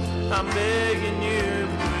 I'm begging you,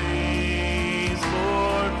 please,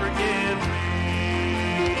 Lord, forgive me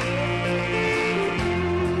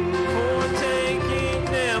for taking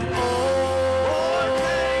them all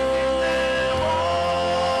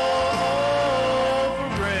for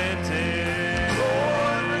granted.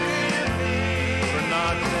 Lord, forgive me for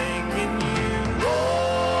not thanking you,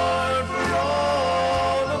 Lord, for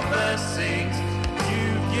all the blessings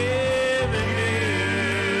you've given me.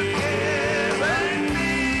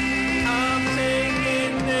 I'm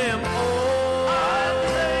taking them all. I'm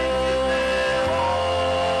taking them all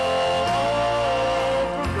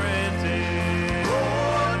for granted.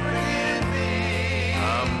 Lord, forgive me.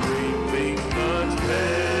 I'm reaping much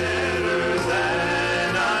better than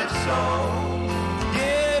I've sown,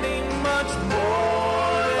 getting much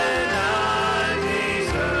more than I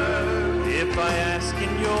deserve. If I ask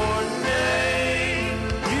in your name,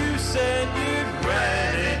 you said you'd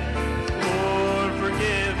grant it. Lord,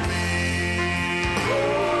 forgive me.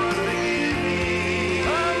 Lord, forgive me.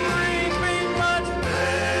 I'm reaping much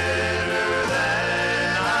better than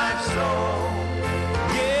I've sown,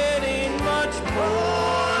 getting much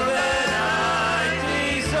more than I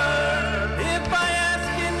deserve. If I ask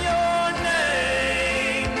in your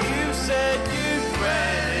name, you said you'd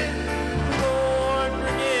grant it. Lord,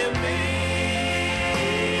 forgive me.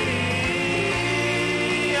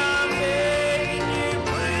 I'm begging you,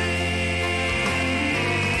 please.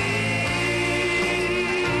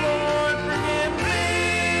 Lord, forgive me.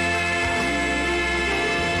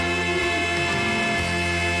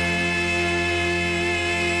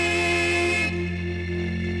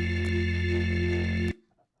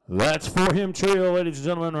 That's For Him Trio, ladies and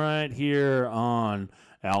gentlemen, right here on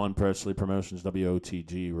Alan Presley Promotions,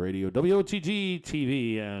 WOTG Radio, WOTG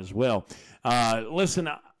TV as well. Listen,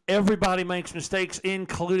 everybody makes mistakes,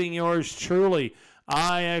 including yours truly.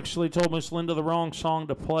 I actually told Miss Linda the wrong song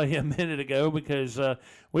to play a minute ago because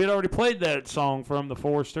we had already played that song from the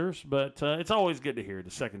Foresters, but it's always good to hear it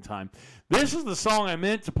a second time. This is the song I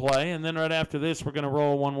meant to play, and then right after this, we're going to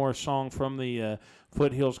roll one more song from the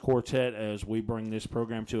Foothills Quartet as we bring this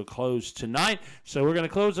program to a close tonight. So we're going to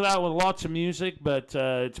close it out with lots of music, but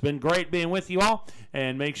it's been great being with you all.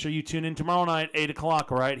 And make sure you tune in tomorrow night, 8 o'clock,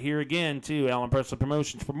 right here again to Alan Presley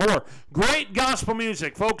Promotions for more great gospel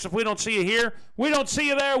music. Folks, if we don't see you here, we don't see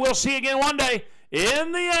you there. We'll see you again one day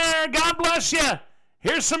in the air. God bless you.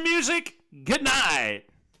 Here's some music. Good night.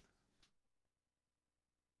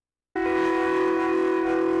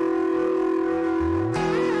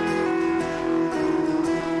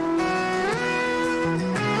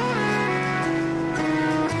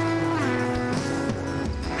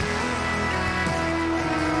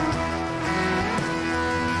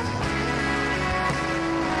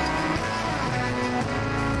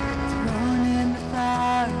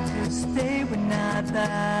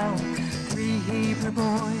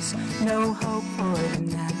 no hope for them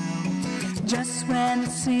now. Just when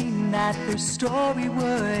it seemed that their story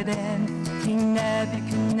would end, King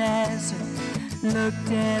Nebuchadnezzar looked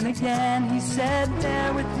in again. He said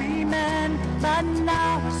there were 3 men, but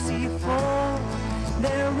now I see 4.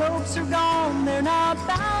 Their ropes are gone, they're not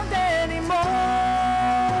bound anymore.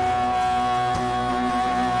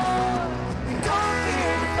 We don't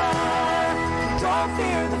fear the fire, we don't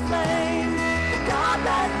fear the flame. The God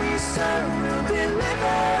that we serve will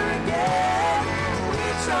deliver again. We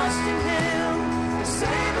trust in Him to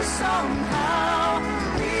save us somehow.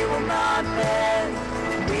 We will not beg,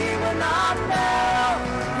 we will not bow.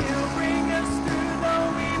 He'll bring us through though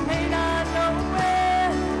we may not know when.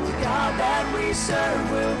 The God that we serve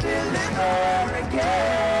will deliver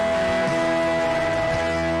again.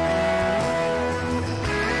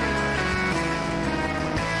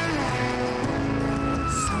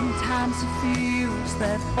 Sometimes it feels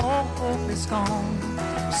that all hope is gone.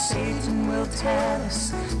 Satan will tell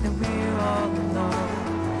us that we're all alone.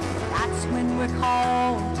 That's when we're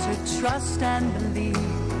called to trust and believe,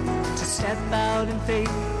 to step out in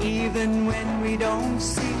faith even when we don't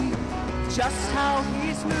see just how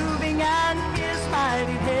He's moving and His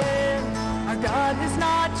mighty hand. Our God has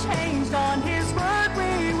not changed, on His word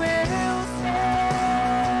we will stand.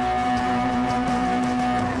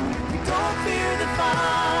 We don't fear the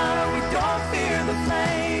fire, we don't fear the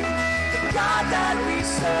flame. The God that we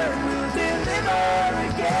serve will deliver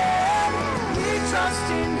again. We trust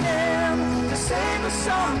in Him to save us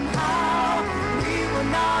somehow. We will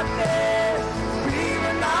not beg, we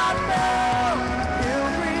will not bow.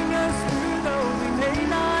 He'll bring us through though we may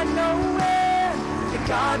not know when. The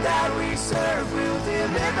God that we serve will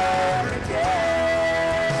deliver again.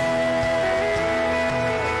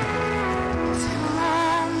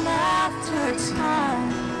 Time after time,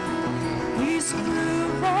 He's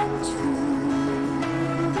proven true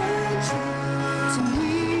to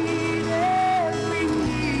meet every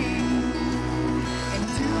need and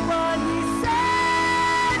do what He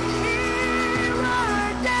said He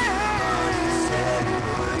would do.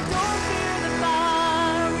 We don't fear the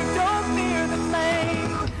fire, we don't fear the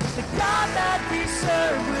flame. The God that we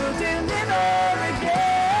serve will deliver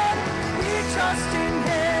again. We trust in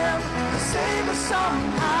Him to save us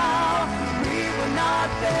somehow. We will not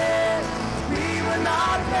beg, we will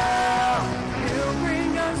not bow. He'll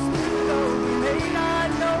bring us through though we may not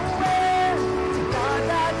know when. The God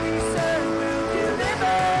that we serve will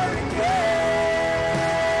deliver again.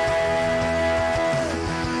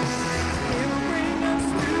 He'll bring us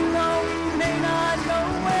through though we may not know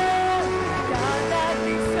when. The God that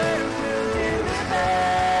we serve will deliver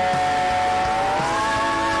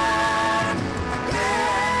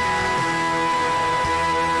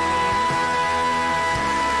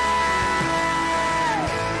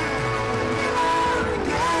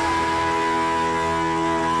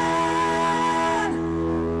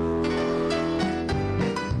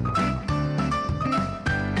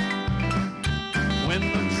When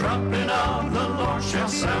the trumpet of the Lord shall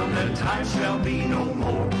sound, that time shall be no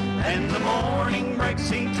more, and the morning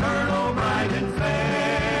breaks eternal, bright and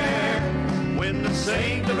fair. When the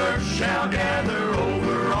saved of earth shall gather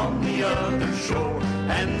over on the other shore,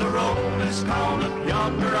 and the roll is called up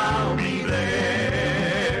yonder, I'll be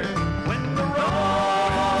there. When the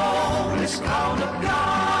roll is called up,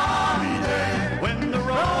 God be there. When the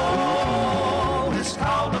roll is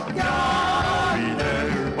called up, God be there.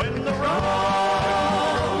 When the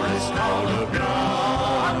roll is called up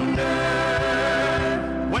yonder,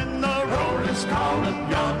 when the roll is called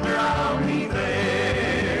up yonder, I'll be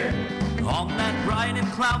there. On that bright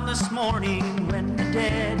and cloudless morning, when the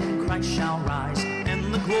dead in Christ shall rise,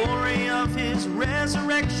 and the glory of His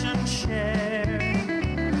resurrection share,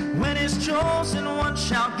 when His chosen ones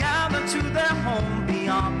shall gather to their home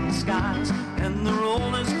beyond the skies, and the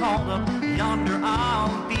roll is called up yonder,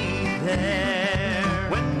 I'll be there.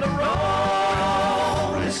 When the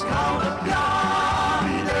roll is called up, God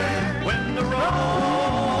be there. When the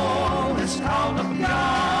roll is called up,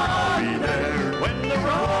 God be there. When the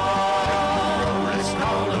roll is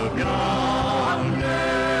called up yonder,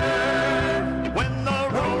 when the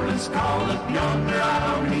roll is called up yonder,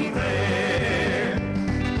 I'll be there.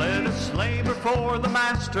 Let us labor for the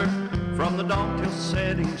Master from the dawn till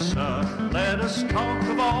setting sun. Let us talk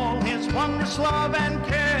of all His wondrous love and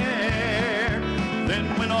care. Then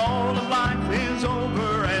when all of life is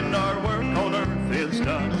over and our work on earth is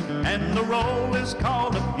done, and the roll is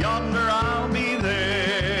called up yonder, I'll be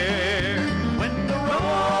there. When the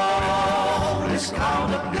roll is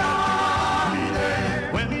called up, God be there.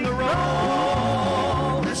 When the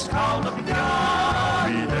roll is called up, God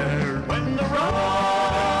be there. When the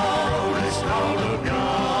roll is called up,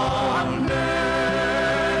 God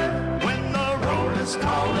is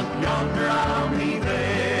called up yonder, I'll be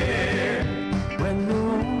there. When the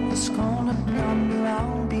roll is called up yonder,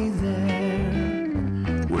 I'll be there.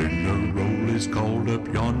 When the roll is called up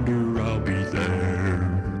yonder, I'll be there.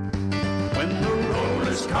 When the roll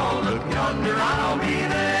is called up yonder, I'll be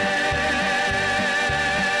there.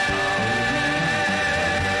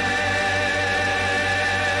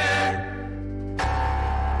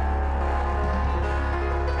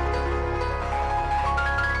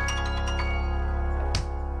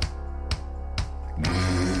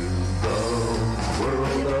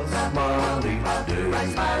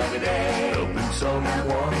 Helping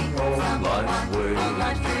someone on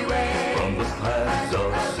life's way. From the paths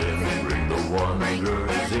of sin, bring the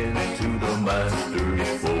wanderers into the Master's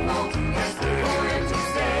fold to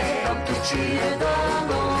stay. Help to cheer the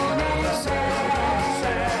lonely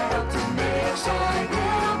sad. Help to make some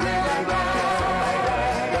good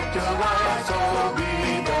right. Let your lives all be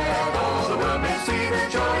there. All the world may see the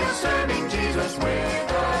joy of serving Jesus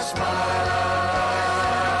with a smile.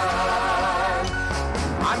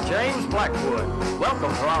 James Blackwood.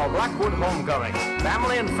 Welcome to our Blackwood homecoming.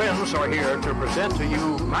 Family and friends are here to present to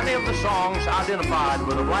you many of the songs identified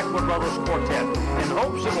with the Blackwood Brothers Quartet in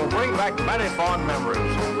hopes it will bring back many fond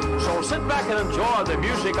memories. So sit back and enjoy the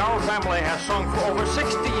music our family has sung for over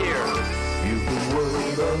 60 years. Give the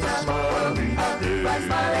world a smile every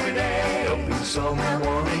day. Helping someone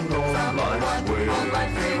on life's way.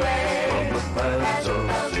 From the paths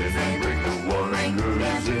of sin, bring the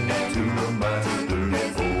wanderers into the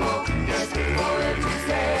Master's fold to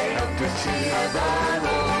stay. Help to cheer the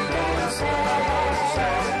lonely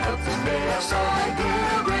sad. Help to make some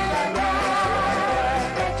good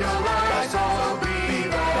right. Let your lives all be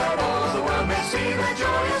that all the world may see the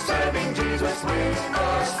joy of serving Jesus with